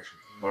bark inspiration.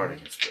 Bardic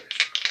inspiration.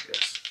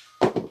 Yes.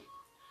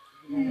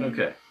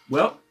 Okay.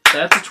 Well,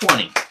 that's a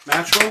 20.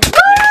 Natural?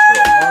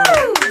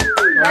 Natural.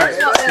 Alright.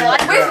 That's what we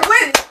like.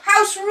 Wait.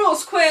 House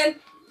rules, Quinn.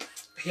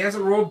 He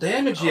hasn't rolled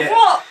damage yet.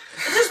 Well,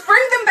 just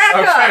bring them back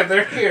Okay, up.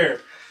 they're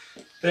here.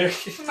 They're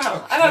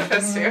No, I don't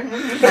trust you.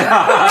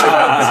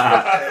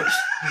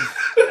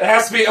 It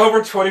has to be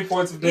over 20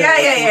 points of damage. Yeah,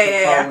 which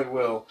it yeah. probably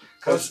will.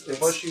 Because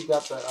Plus you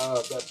got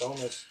that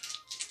bonus.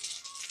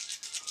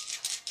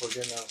 We're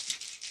getting out.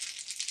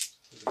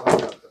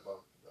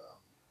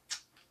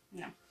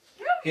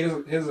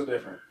 his are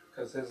different.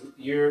 Because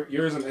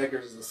yours and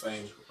Edgar's is the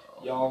same.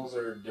 Y'all's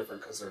are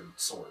different because they're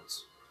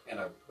swords. And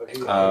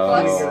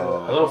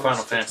Hello,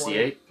 Final Fantasy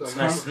VIII. It's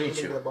nice to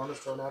meet you.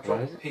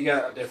 he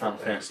got a different Final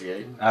thing. Fantasy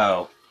VIII.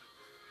 Oh,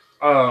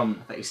 Um,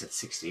 I thought you said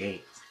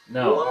 68.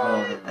 No.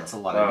 What? That's a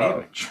lot of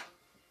damage. I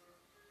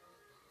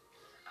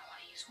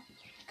want to use one.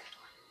 You're a good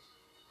one.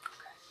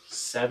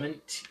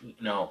 17.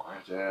 No, I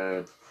have to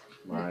add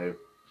my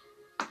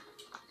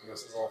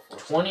This is all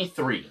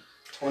 23.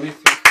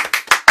 23.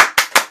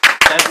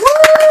 That's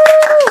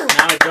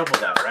now I double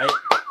that, right?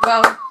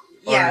 Well, Or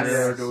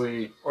yes. do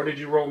we Or did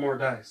you roll more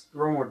dice?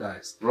 Roll more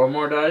dice. roll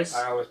more dice?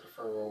 I always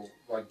prefer roll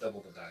like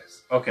double the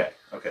dice. Okay.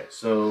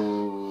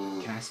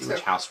 So Can I see So-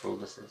 which house rule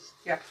this is?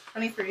 Yeah,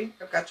 23.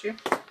 I've got you.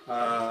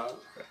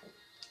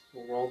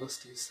 We'll roll this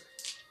d6.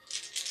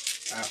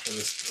 After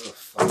this,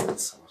 fuck,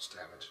 that's so much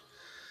damage.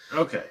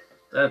 okay,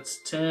 that's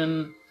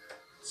 10,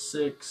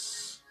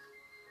 6,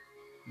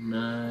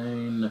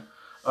 9,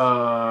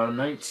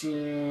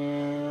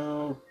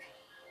 19,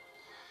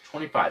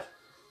 25.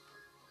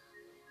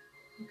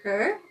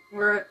 Okay,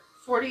 we're at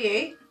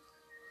 48.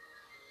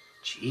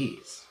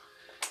 Jeez.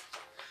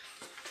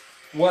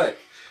 What?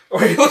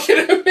 Are you looking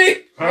at me?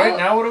 All right,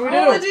 now what do we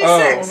Roll a do?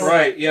 d6. Oh,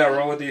 right. Yeah,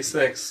 roll a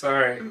d6.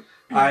 Sorry.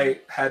 I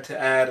had to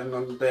add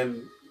and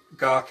then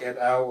gawk at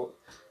how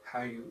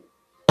you...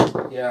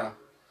 Yeah.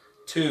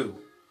 2.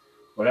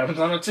 What happens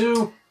on a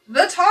 2?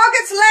 The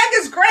target's leg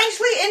is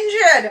greatly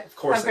injured. Of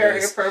course How very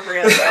it is.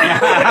 appropriate. Due to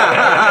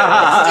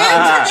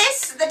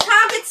this, the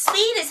target's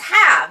speed is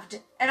halved,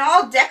 and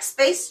all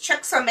dex-based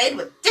checks are made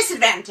with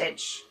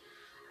disadvantage.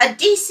 A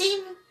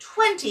DC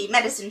 20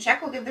 medicine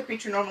check will give the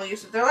creature normal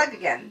use of their leg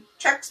again.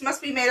 Checks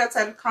must be made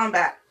outside of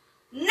combat.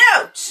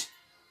 Note!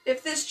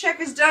 If this check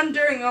is done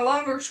during a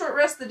long or short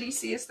rest, the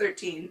DC is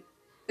 13.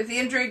 If the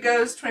injury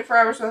goes 24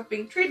 hours without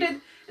being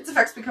treated, its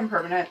effects become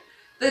permanent.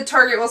 The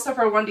target will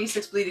suffer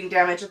 1d6 bleeding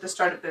damage at the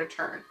start of their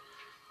turn.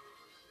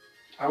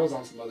 I was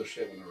on some other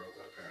shit when I wrote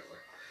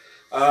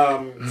that,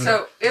 apparently.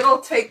 So it'll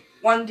take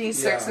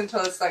 1d6 Yeah.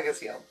 until its leg is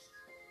healed.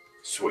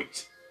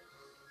 Sweet.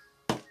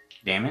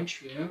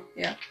 Damage?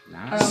 Yeah.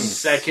 Nice.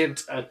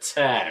 Second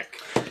attack.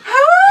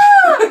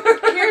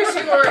 Here's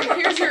your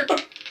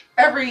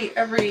every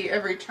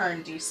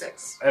turn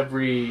d6.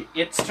 Every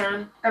its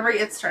turn. Every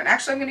its turn.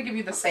 Actually, I'm going to give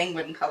you the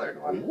sanguine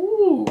colored one.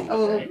 Ooh. A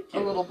little thank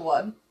you.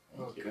 blood.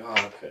 Oh,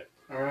 God. Okay.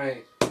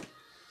 Alright.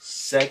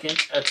 Second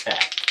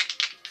attack.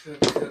 Good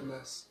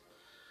goodness.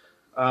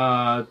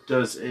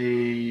 Does a Are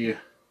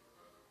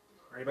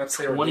you about to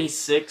say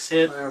 26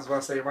 hit? I was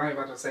about to say, you're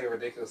about to say a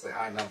ridiculously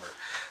high number.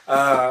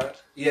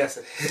 Yes,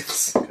 it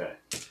hits. Okay.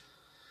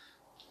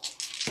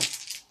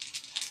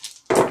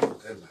 Oh,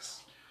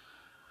 goodness.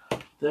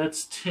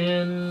 That's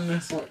 10,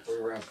 It's only 3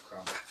 rounds of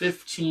combat.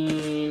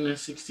 15,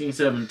 16,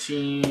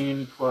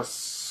 17, plus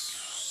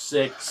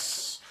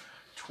 6,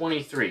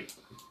 23.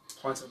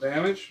 Points of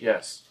damage?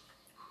 Yes.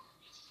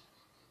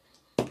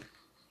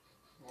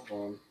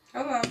 Hold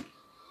Hold on.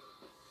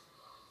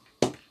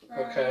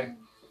 Okay.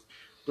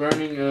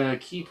 Burning a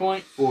key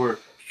point for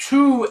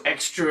 2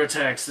 extra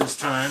attacks this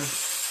time.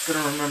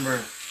 Gonna remember.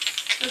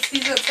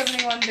 He's at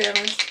 71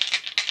 damage.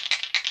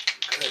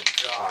 Good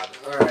God.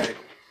 Alright.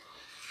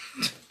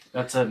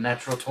 That's a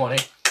natural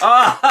 20.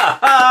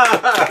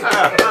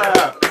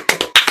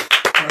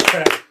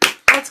 Okay.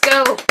 Let's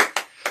go.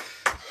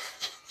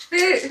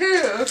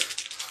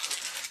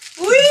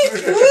 Woo!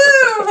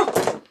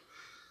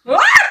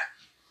 What?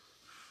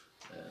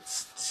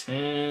 That's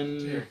 10,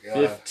 Dear God.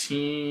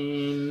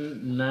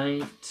 15,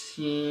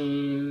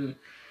 19,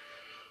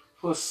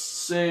 plus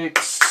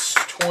 6,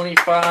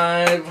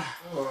 25.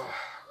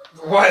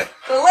 What?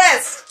 The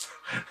list.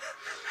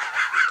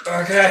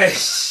 Okay.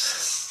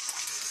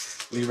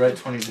 Will you write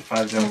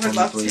 25 down I would for me,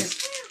 love please? This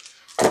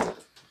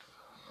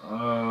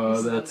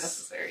is That's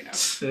unnecessary now.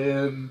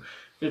 10,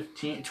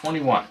 15,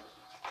 21.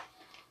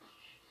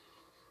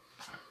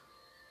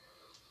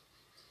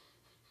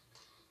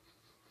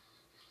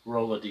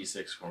 Roll a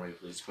d6 for me,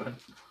 please, Quinn.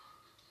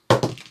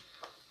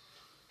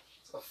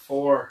 It's a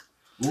 4.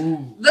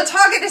 Ooh. The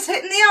target is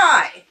hit in the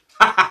eye.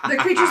 The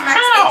creature's max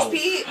Ow!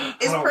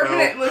 HP is I don't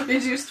permanently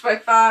reduced by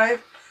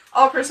 5.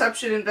 All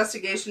perception,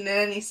 investigation, and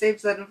any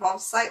saves that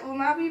involve sight will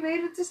now be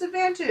made with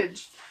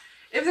disadvantage.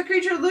 If the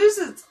creature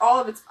loses all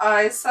of its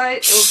eyesight,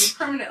 it will be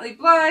permanently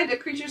blind. A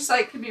creature's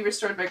sight can be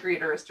restored by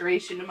greater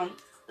restoration,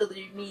 amongst other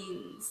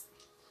means.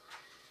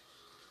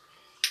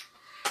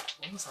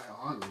 What was I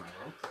on when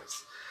I wrote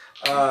this?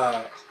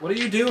 What are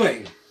you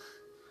doing?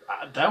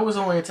 That was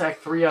only attack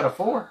 3 out of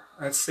 4.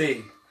 Let's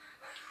see.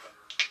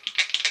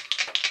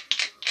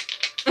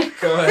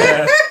 Go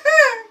ahead.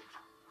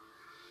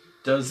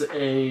 Does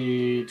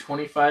a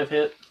 25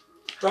 hit?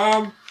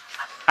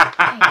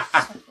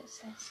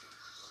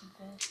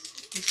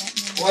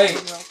 Wait.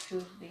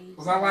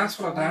 Was that last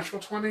one a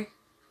natural 20?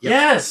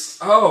 Yes!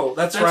 Oh,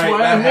 that's That's right. why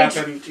That I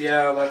mentioned- happened.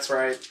 Yeah, that's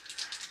right.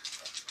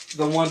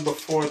 The one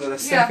before the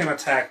second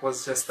attack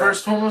was just that.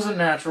 First one was a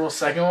natural,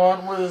 second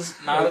one was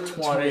not a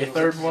 20, 20,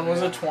 third one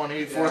was a yeah.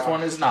 20, fourth Yeah.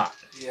 one is not.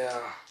 Yeah.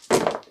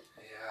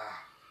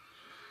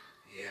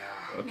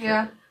 Okay.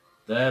 Yeah.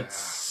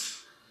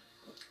 That's...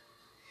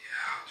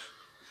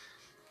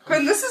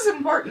 Quinn, this is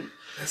important.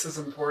 This is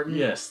important.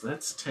 Yes,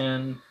 that's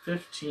 10,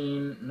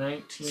 15,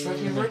 19...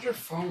 Stephanie, where'd your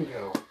phone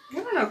go? I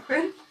don't know,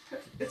 Quinn.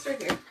 It's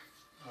right here.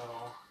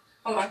 Oh.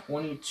 Hold on.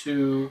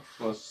 22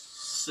 plus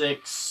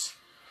 6.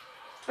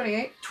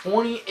 28.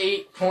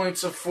 28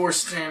 points of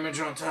force damage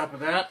on top of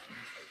that.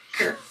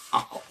 Sure.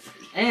 Oh.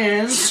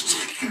 And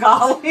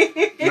Golly.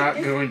 not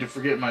going to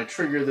forget my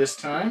trigger this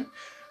time,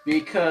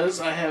 because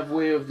I have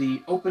way of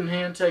the open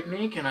hand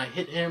technique, and I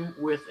hit him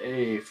with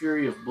a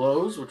Fury of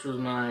Blows, which was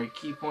my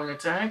key point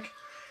attack.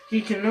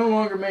 He can no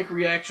longer make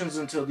reactions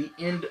until the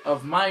end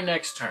of my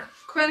next turn.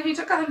 Quinn, he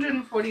took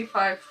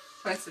 145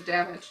 points of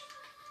damage.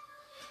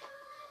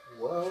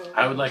 Whoa.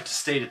 I would like to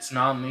state it's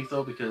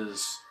non-lethal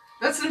because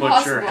That's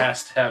impossible. Butcher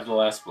has to have the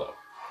last blow.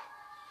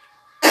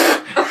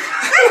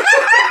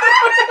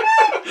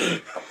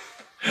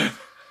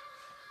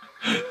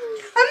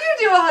 How do you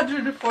do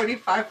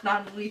 145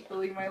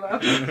 non-lethally, my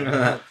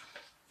love?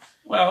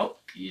 Well,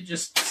 you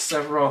just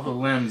sever all the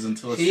limbs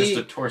until it's just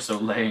a torso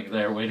laying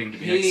there waiting to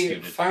be He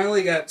executed.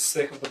 finally got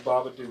sick of the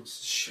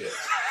Babadook's shit.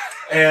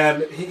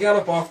 And he got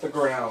up off the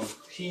ground.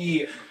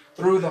 He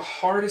threw the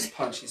hardest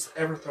punch he's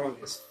ever thrown in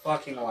his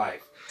fucking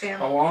life.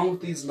 Damn. Along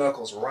with these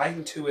knuckles right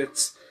into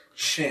its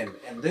chin.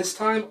 And this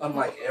time,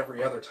 unlike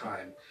every other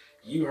time,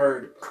 you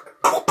heard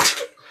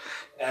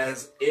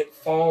as it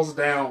falls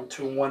down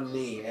to one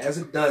knee. As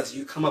it does,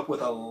 you come up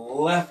with a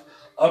left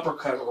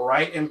uppercut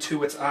right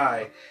into its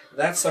eye.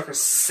 That sucker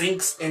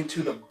sinks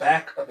into the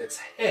back of its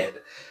head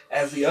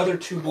as the other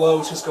two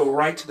blows just go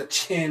right to the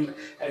chin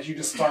as you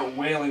just start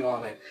wailing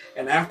on it.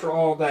 And after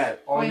all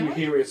that, all you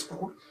hear is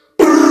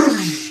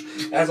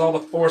as all the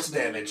force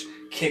damage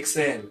kicks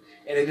in.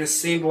 And it just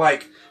seemed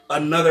like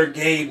another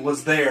Gabe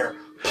was there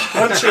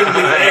punching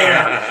the air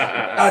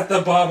at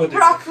the Babadook.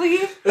 Broccoli,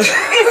 is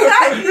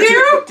that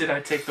you? Did I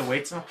take the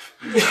weights off?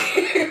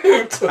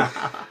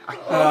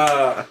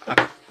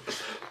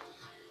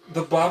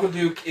 The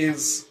Babadook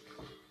is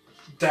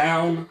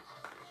down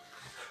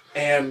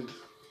and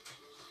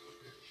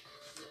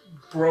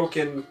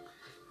broken,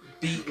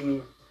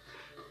 beaten,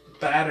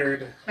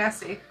 battered,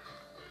 Messy.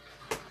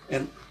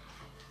 and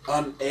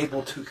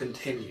unable to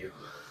continue.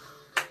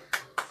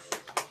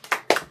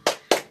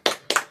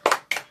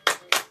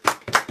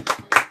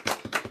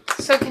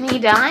 So can he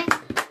die?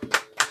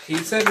 He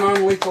said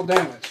non-lethal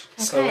damage,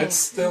 so Okay. it's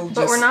still just...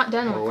 But we're not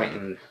done We're with it.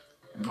 waiting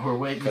We're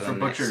waiting for for the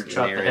Butcher to next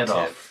chop the head narrative.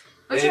 off.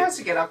 Butcher It- has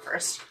to get up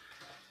first.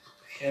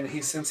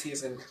 And since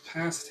he's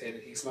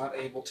incapacitated, he's not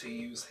able to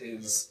use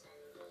his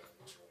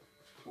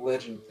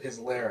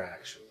lair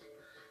action.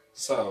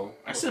 So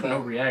I said no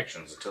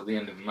reactions until the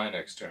end of my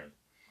next turn.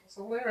 It's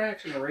a lair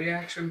action, a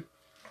reaction.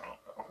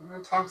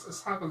 Let's talk at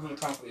the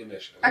top of the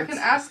initiative. I can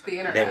ask the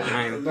Never internet.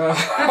 mind. No.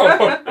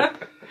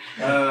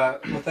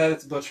 With that,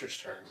 it's Butcher's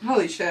turn.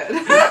 Holy shit.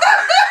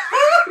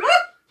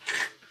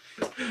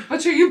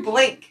 Butcher, you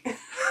blink. And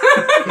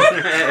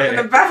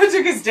the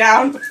Babadook is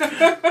down.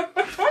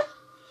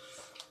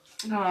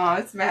 Oh,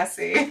 it's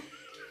messy.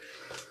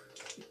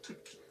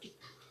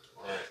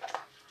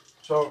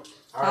 So,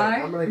 alright,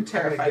 I'm I'm gonna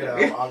terrified get of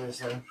up, you.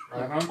 obviously.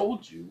 Right? I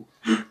told you.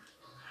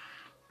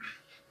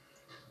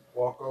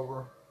 Walk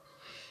over.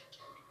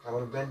 I'm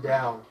gonna bend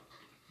down.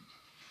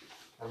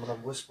 I'm gonna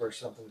whisper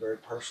something very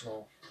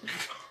personal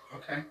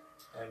Okay.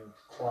 and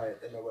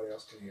quiet that nobody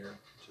else can hear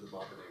to the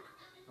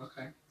Babadook.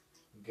 Okay.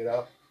 Get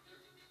up,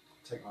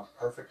 take my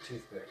perfect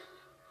toothpick,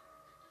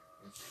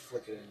 and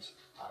flick it in his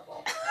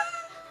eyeball.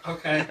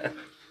 Okay. And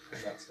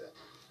that's it.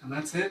 And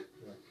that's it.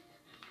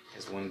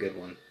 There's one good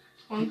one.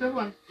 One good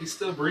one. He's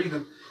still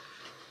breathing.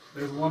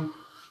 There's one.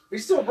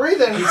 He's still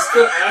breathing. He's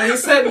still. He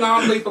said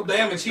non-lethal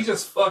damage. He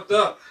just fucked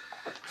up.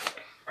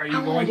 Are you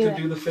I wanna going do to it.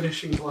 do the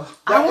finishing blow?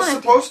 That I was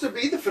wanna supposed to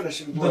be the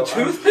finishing blow.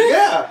 toothpick?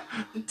 Yeah.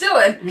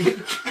 Dylan,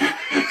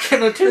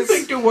 Can a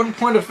toothpick do 1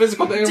 point of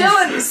physical damage?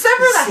 Dylan,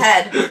 sever the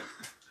head.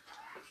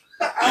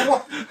 I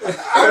wanted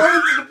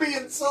you to be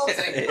insulting.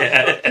 Sever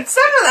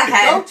the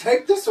head. Don't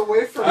take this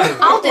away from me.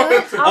 I'll do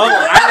it. Oh,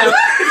 I'll do it.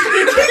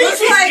 I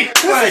He's like,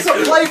 This is a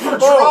play for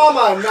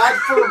drama, not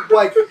for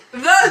like. the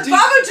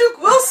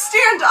Babadook will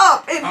stand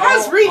up. It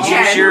has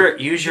regen.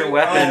 use your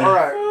weapon. All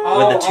right.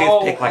 With a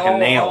toothpick like a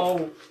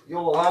nail.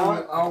 You'll allow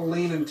it. I'll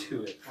lean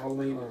into it. I'll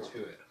lean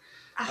into it.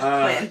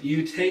 Quinn.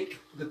 You take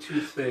the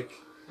toothpick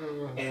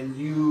and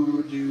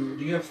you do.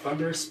 Do you have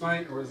Thunder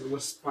Smite or is it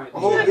what smite? do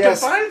you Oh, have? yes.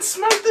 Divine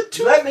smite the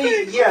toothpick.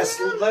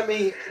 Let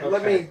me.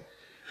 Let Okay. me.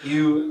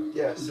 You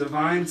Yes.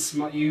 divine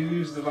smite. You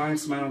use divine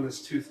smite on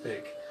this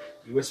toothpick.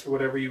 You whisper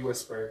whatever you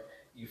whisper.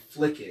 You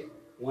flick it.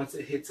 Once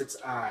it hits its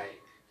eye,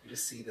 you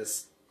just see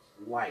this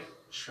light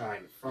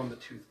shine from the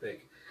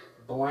toothpick,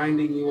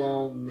 blinding you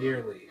all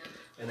nearly,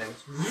 and then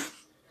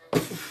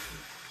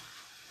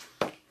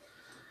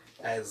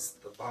as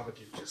the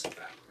Babadook just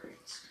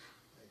evaporates.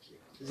 Thank you.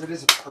 Because it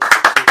is a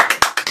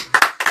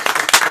perfect.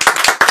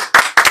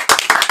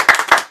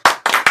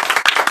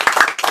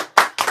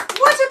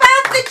 What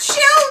about the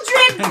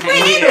children,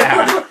 Quinn?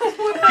 Yeah.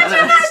 What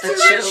about the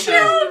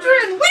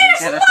children?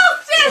 Where's Gotta-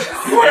 Loftus?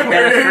 Gotta free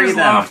Where's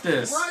them.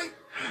 Loftus? Right.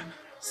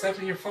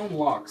 Stephanie, your phone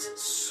locks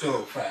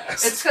so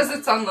fast. it's because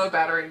it's on low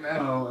battery mode.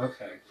 Oh,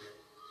 okay.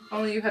 If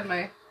only you had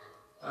my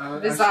I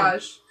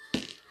visage.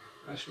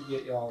 should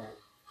get y'all.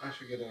 I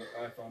should get an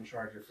iPhone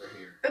charger for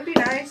here. That'd be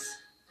nice.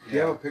 Do you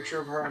have a picture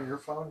of her on your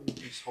phone? You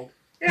can just hold.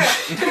 Yeah.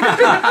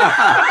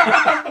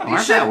 I wonder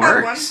if should that have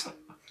works.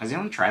 Has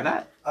anyone tried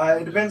that?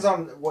 It depends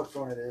on what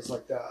phone it is.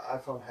 Like the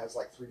iPhone has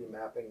like 3D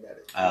mapping that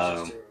it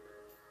uses to.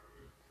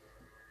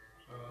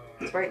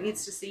 That's why it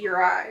needs to see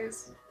your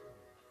eyes.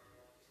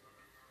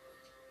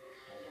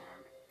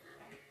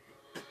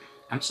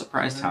 I'm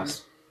surprised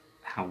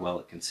how well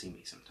it can see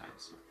me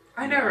sometimes.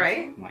 I know,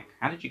 right? I'm like,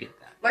 how did you get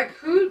that? Like,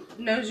 who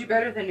knows you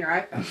better than your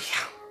iPhone?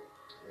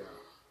 Yeah.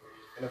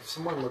 And if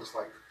someone looks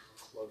like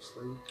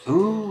closely,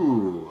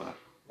 Ooh,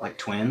 like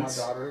twins?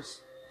 My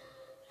daughters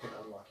can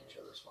unlock each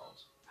other's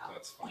phones.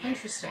 That's fine.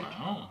 Interesting.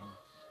 Wow.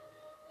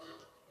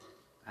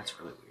 That's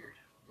really weird.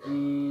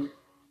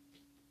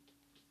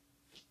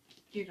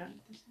 You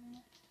done with this?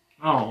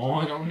 Oh,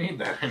 I don't need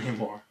that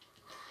anymore.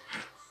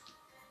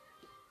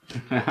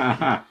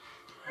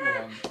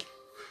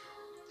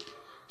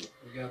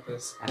 We got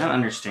this. I don't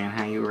understand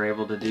how you were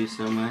able to do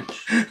so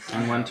much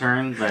in one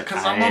turn, but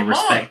 'Cause I I'm a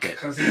respect monk. it.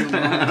 Because he's a monk.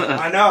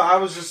 I know. I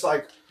was just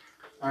like,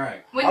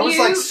 Alright. When I was you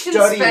like can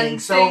studying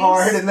spend so things,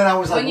 hard, and then I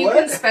was like, when you what?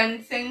 can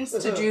spend things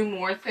to do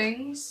more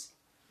things.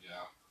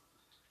 Yeah.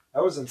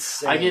 That was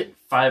insane. I get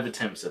 5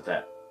 attempts at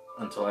that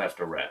until I have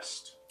to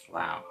rest.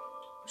 Wow.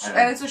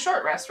 And it's a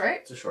short rest, right?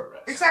 It's a short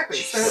rest. Exactly.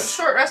 So it's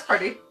short rest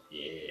party.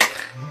 Yeah.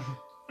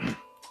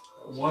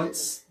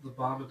 Once the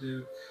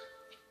Babadook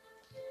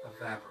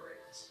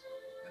evaporates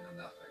into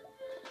nothing,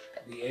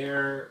 the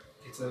air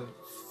gets a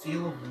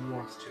feel of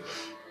warmth to it.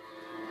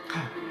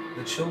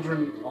 The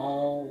children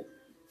all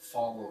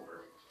fall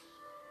over.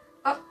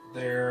 Oh.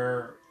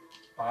 Their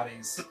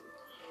bodies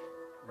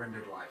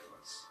rendered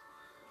lifeless.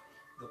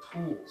 The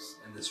pools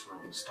in this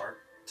room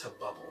start to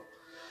bubble,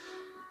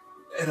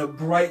 and a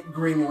bright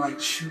green light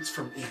shoots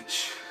from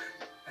each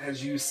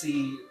as you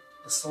see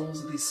the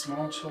souls of these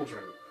small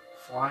children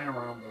fly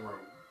around the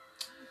room.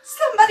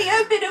 Somebody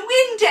open a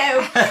window!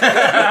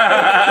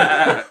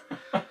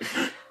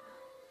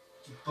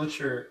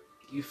 Butcher,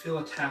 you feel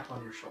a tap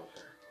on your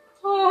shoulder.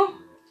 Oh.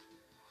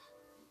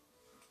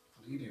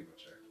 What do you do,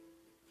 Butcher?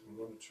 I'm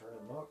going to turn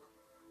and look.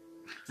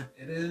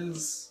 It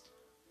is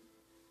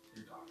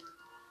your daughter,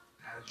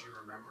 as you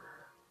remember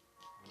her.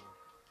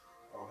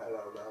 Oh,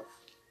 hello, love.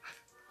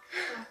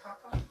 Oh,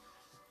 Papa.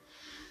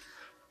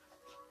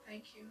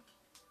 Thank you.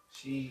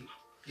 She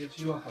gives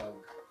you a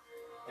hug,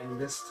 and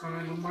this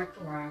time, unlike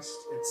the last,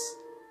 it's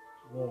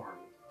warm.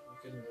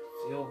 You can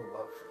feel the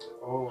love for it.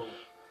 Oh,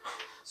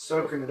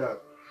 soaking it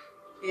up.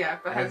 Yeah,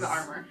 but has As the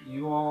armor.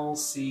 You all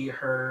see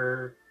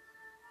her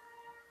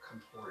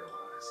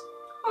corporealize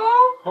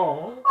Oh.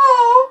 Oh.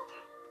 Oh.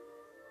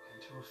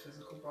 into a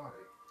physical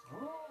body.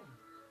 Oh.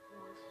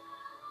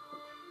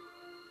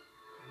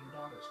 And your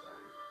daughter's back.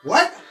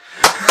 What?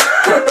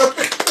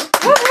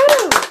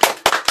 Woohoo!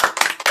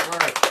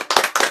 Alright.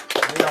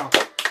 Yeah.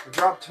 I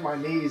dropped to my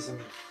knees and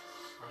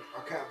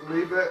I can't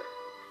believe it.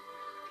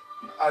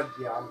 I'm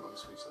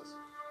speechless.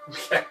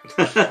 Okay.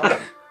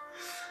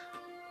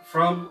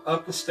 From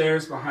up the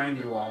stairs behind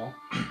you all,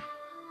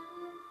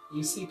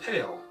 you see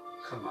Pale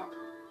come up.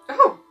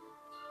 Oh.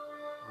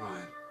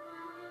 Right.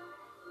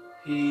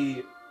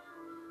 He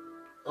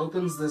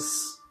opens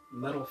this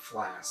metal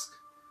flask,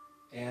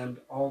 and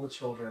all the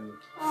children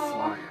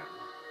fly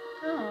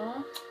in.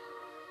 Aww.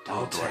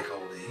 I'll take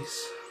all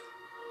these.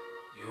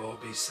 You all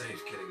be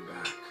safe getting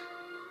back.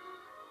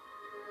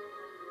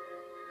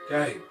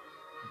 Gabe,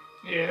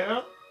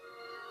 Yeah.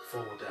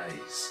 4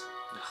 days.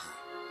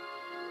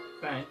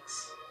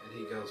 Thanks. And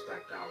he goes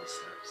back down the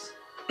steps.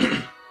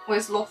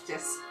 Where's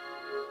Loftus?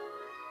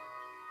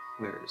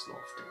 Where is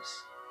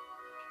Loftus?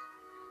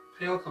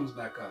 Pale comes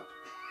back up.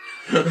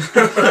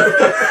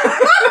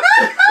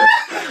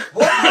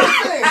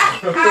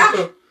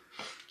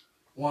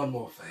 One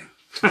more thing.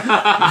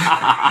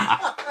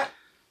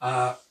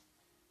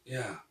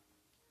 Yeah.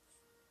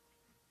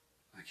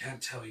 I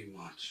can't tell you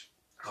much,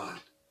 but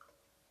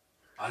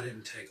I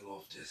didn't take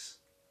Loftus.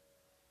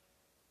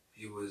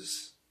 He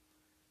was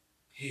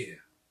here,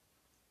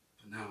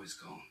 but now he's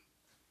gone.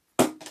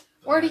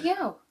 Where'd he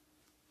go?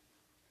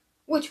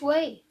 Which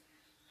way?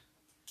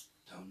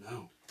 Don't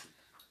know.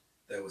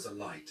 There was a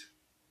light,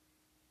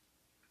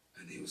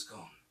 and he was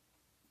gone.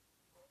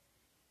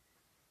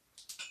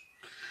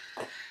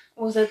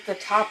 Was it the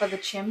top of the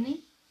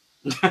chimney?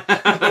 Shut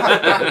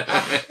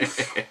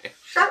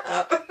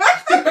up.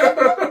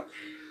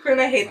 Quinn,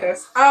 I hate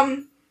this. What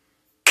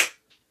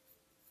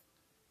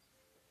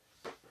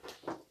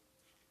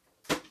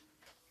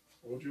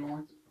would you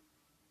like?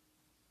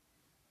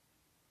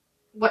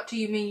 What do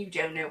you mean you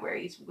don't know where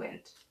he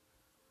went?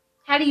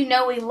 How do you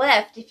know he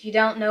left if you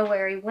don't know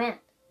where he went?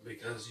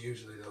 Because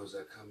usually those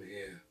that come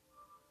here,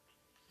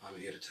 I'm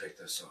here to take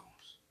their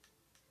souls.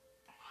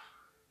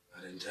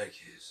 I didn't take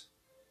his.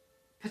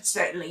 But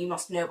certainly you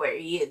must know where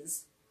he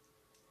is.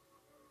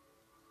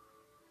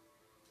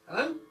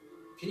 Hello?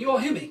 Can you all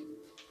hear me?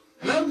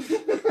 Hello?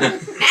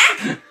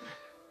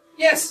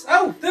 Yes.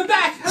 Oh, they're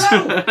back.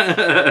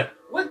 Hello.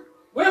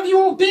 Where have you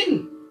all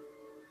been?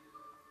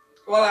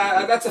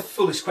 Well, that's a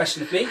foolish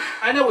question of me.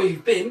 I know where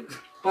you've been,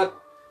 but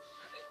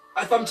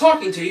if I'm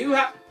talking to you,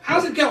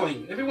 How's it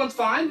going? Everyone's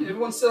fine?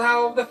 Everyone still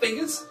have their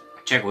fingers?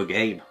 Check with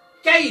Gabe.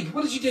 Gabe,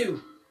 what did you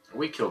do?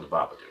 We killed the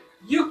Babadook.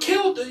 You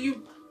killed...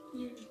 You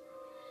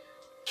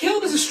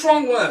killed is a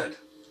strong word.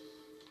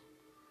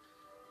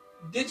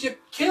 Did you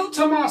kill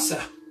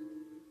Tommaso?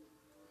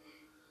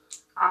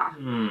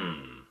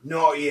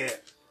 Not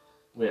yet.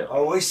 Well,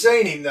 Oh, we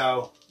seen him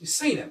though. You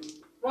seen him.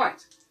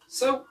 Right.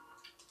 So,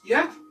 you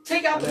have to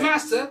take out the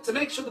master to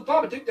make sure the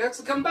Babadook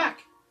doesn't come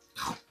back.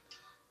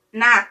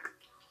 Knock.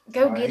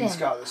 Go get He's him.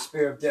 got the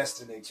Spear of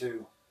Destiny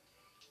too.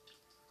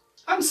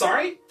 I'm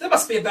sorry. There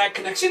must be a bad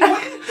connection.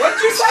 What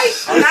did you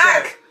say?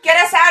 Knock. Get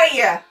us out of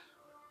here.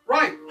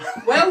 Right.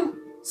 Well,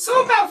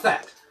 so about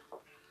that.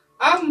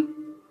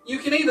 You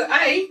can either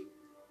A,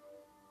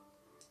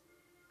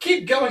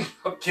 keep going.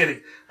 I'm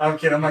kidding. I'm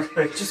not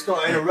going to... Just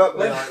got to interrupt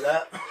me like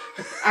that.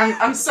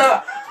 I'm so...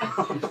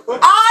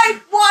 I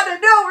want to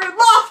know where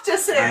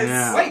Loftus I is.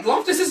 know. Wait,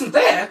 Loftus isn't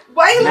there.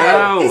 Waylon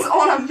No. is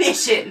on a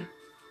mission.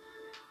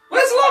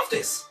 Where's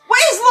Loftus?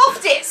 Where's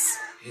Loftus?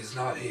 He's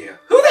not here.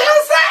 Who the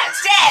hell's that?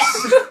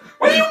 Death.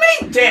 What do you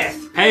mean,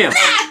 death? Pale.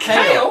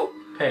 Pale?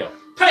 pale.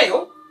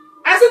 Pale?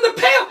 As in the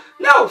pale?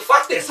 No,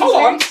 fuck this. Hold He's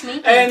on. very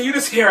sneaky. And you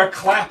just hear a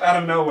clap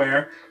out of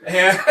nowhere.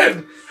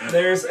 And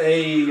there's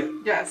a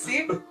Yeah,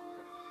 see?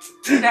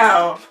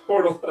 No.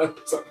 portal that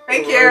opens up.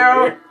 Thank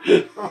right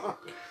here.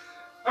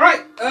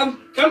 Alright,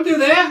 come through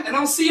there, and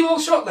I'll see you all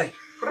shortly.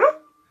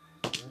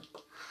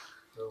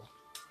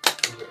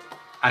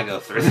 I go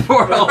through the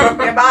portal.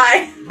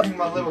 Goodbye. Bring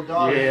my little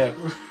dog. Yeah.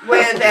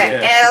 Where the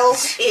hell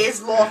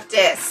is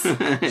Loftus?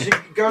 She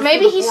goes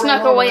Maybe through the he portal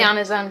snuck all away the way. on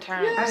his own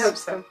terms. I hope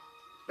so.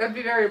 That'd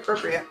be very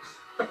appropriate.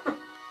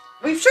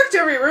 We've checked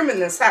every room in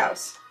this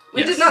house.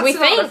 We Yes. did not We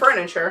sit on the think.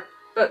 furniture,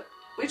 but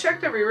we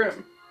checked every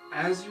room.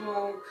 As you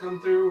all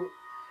come through...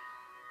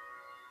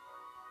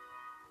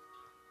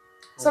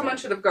 Someone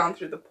should have gone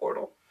through the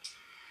portal.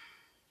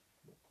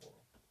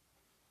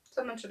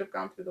 Someone should have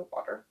gone through the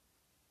water.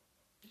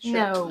 Should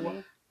have No. been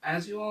me.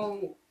 As you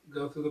all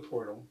go through the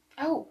portal,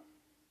 Oh.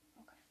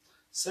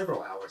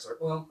 several hours, or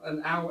well,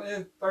 an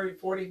hour, 30,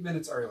 40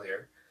 minutes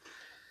earlier,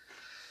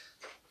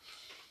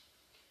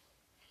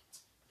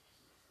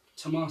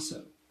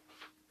 Tommaso,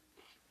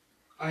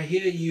 I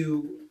hear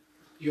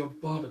your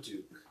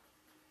Babadook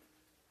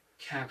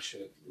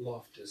captured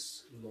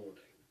Loftus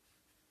Lording.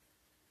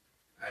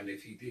 And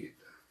if he did,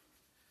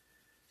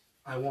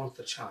 I want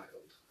the child.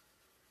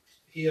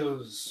 He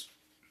owes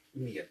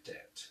me a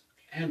debt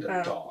and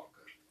a Oh. dog.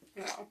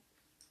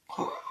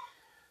 No.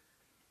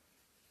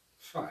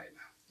 Fine,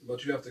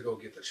 but you have to go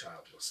get the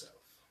child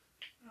yourself.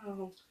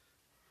 Oh.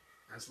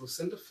 As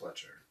Lucinda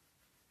Fletcher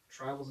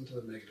travels into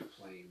the negative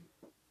plane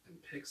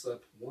and picks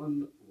up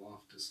one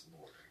Loftus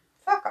Lording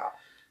Fuck off.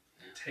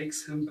 and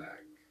takes him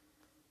back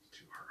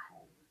to her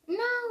home.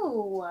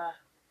 No.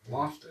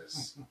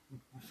 Loftus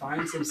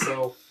finds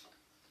himself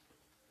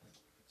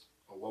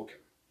awoken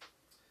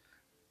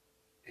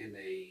in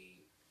a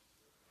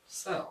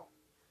cell.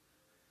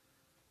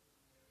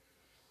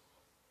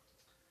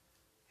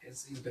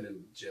 He's been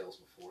in jails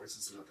before, this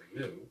is nothing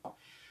new,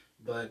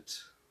 but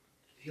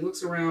he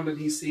looks around and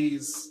he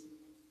sees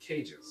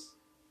cages,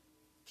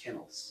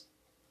 kennels,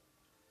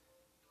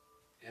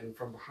 and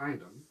from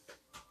behind him,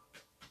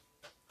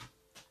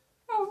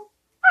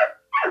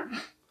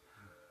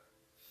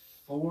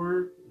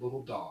 four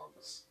little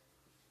dogs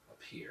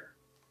appear.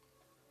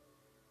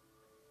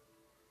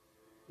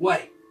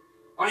 Wait,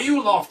 are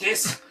you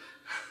Loftus?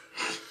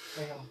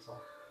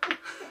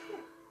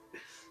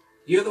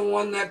 You're the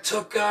one that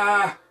took,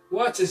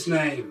 what's his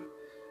name?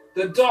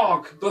 The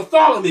dog,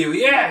 Bartholomew,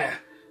 yeah!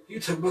 You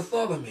took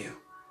Bartholomew.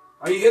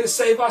 Are you here to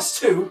save us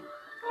too?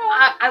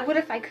 I would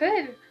if I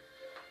could.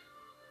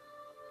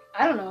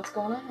 I don't know what's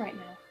going on right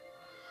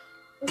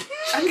now.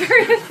 I'm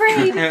very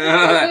afraid.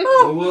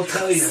 Well, we'll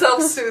tell you.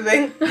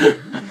 Self-soothing.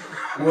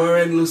 We're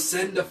in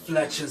Lucinda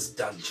Fletcher's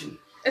dungeon.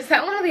 Is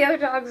that one of the other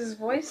dogs'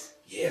 voice?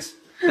 Yes.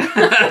 He's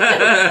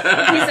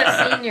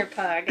a senior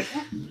pug.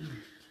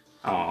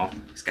 Oh,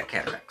 he's got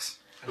cataracts.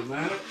 And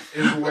that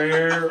is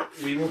where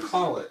we will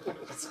call it.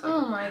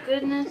 Oh my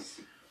goodness.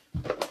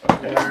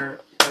 Where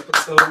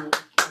episode...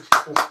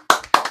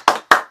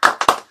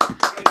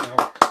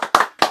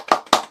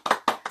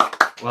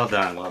 Well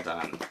done, well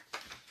done.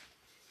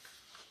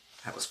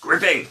 That was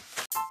gripping.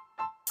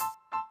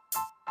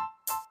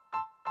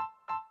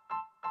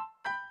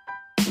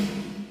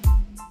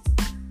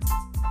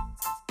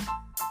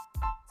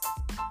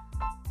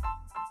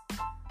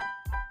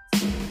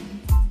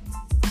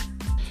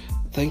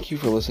 Thank you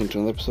for listening to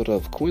another episode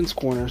of Quinn's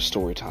Corner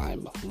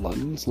Storytime.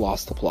 London's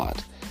Lost the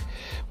Plot.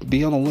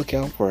 Be on the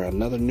lookout for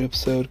another new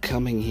episode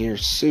coming here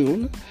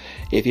soon.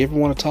 If you ever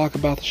want to talk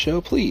about the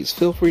show, please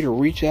feel free to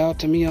reach out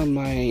to me on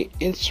my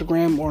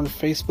Instagram or on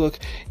Facebook.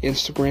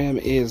 Instagram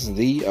is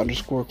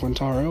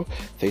 _Quintaro.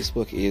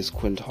 Facebook is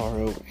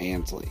Quintaro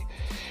Ansley.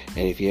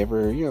 And if you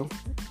ever,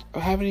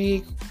 have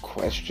any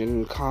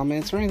question,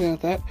 comments, or anything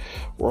like that,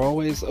 we're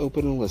always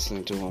open and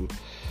listening to them.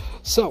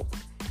 So,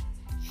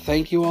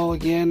 thank you all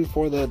again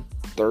for the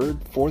third,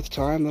 fourth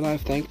time that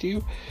I've thanked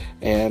you,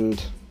 and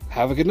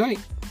have a good night.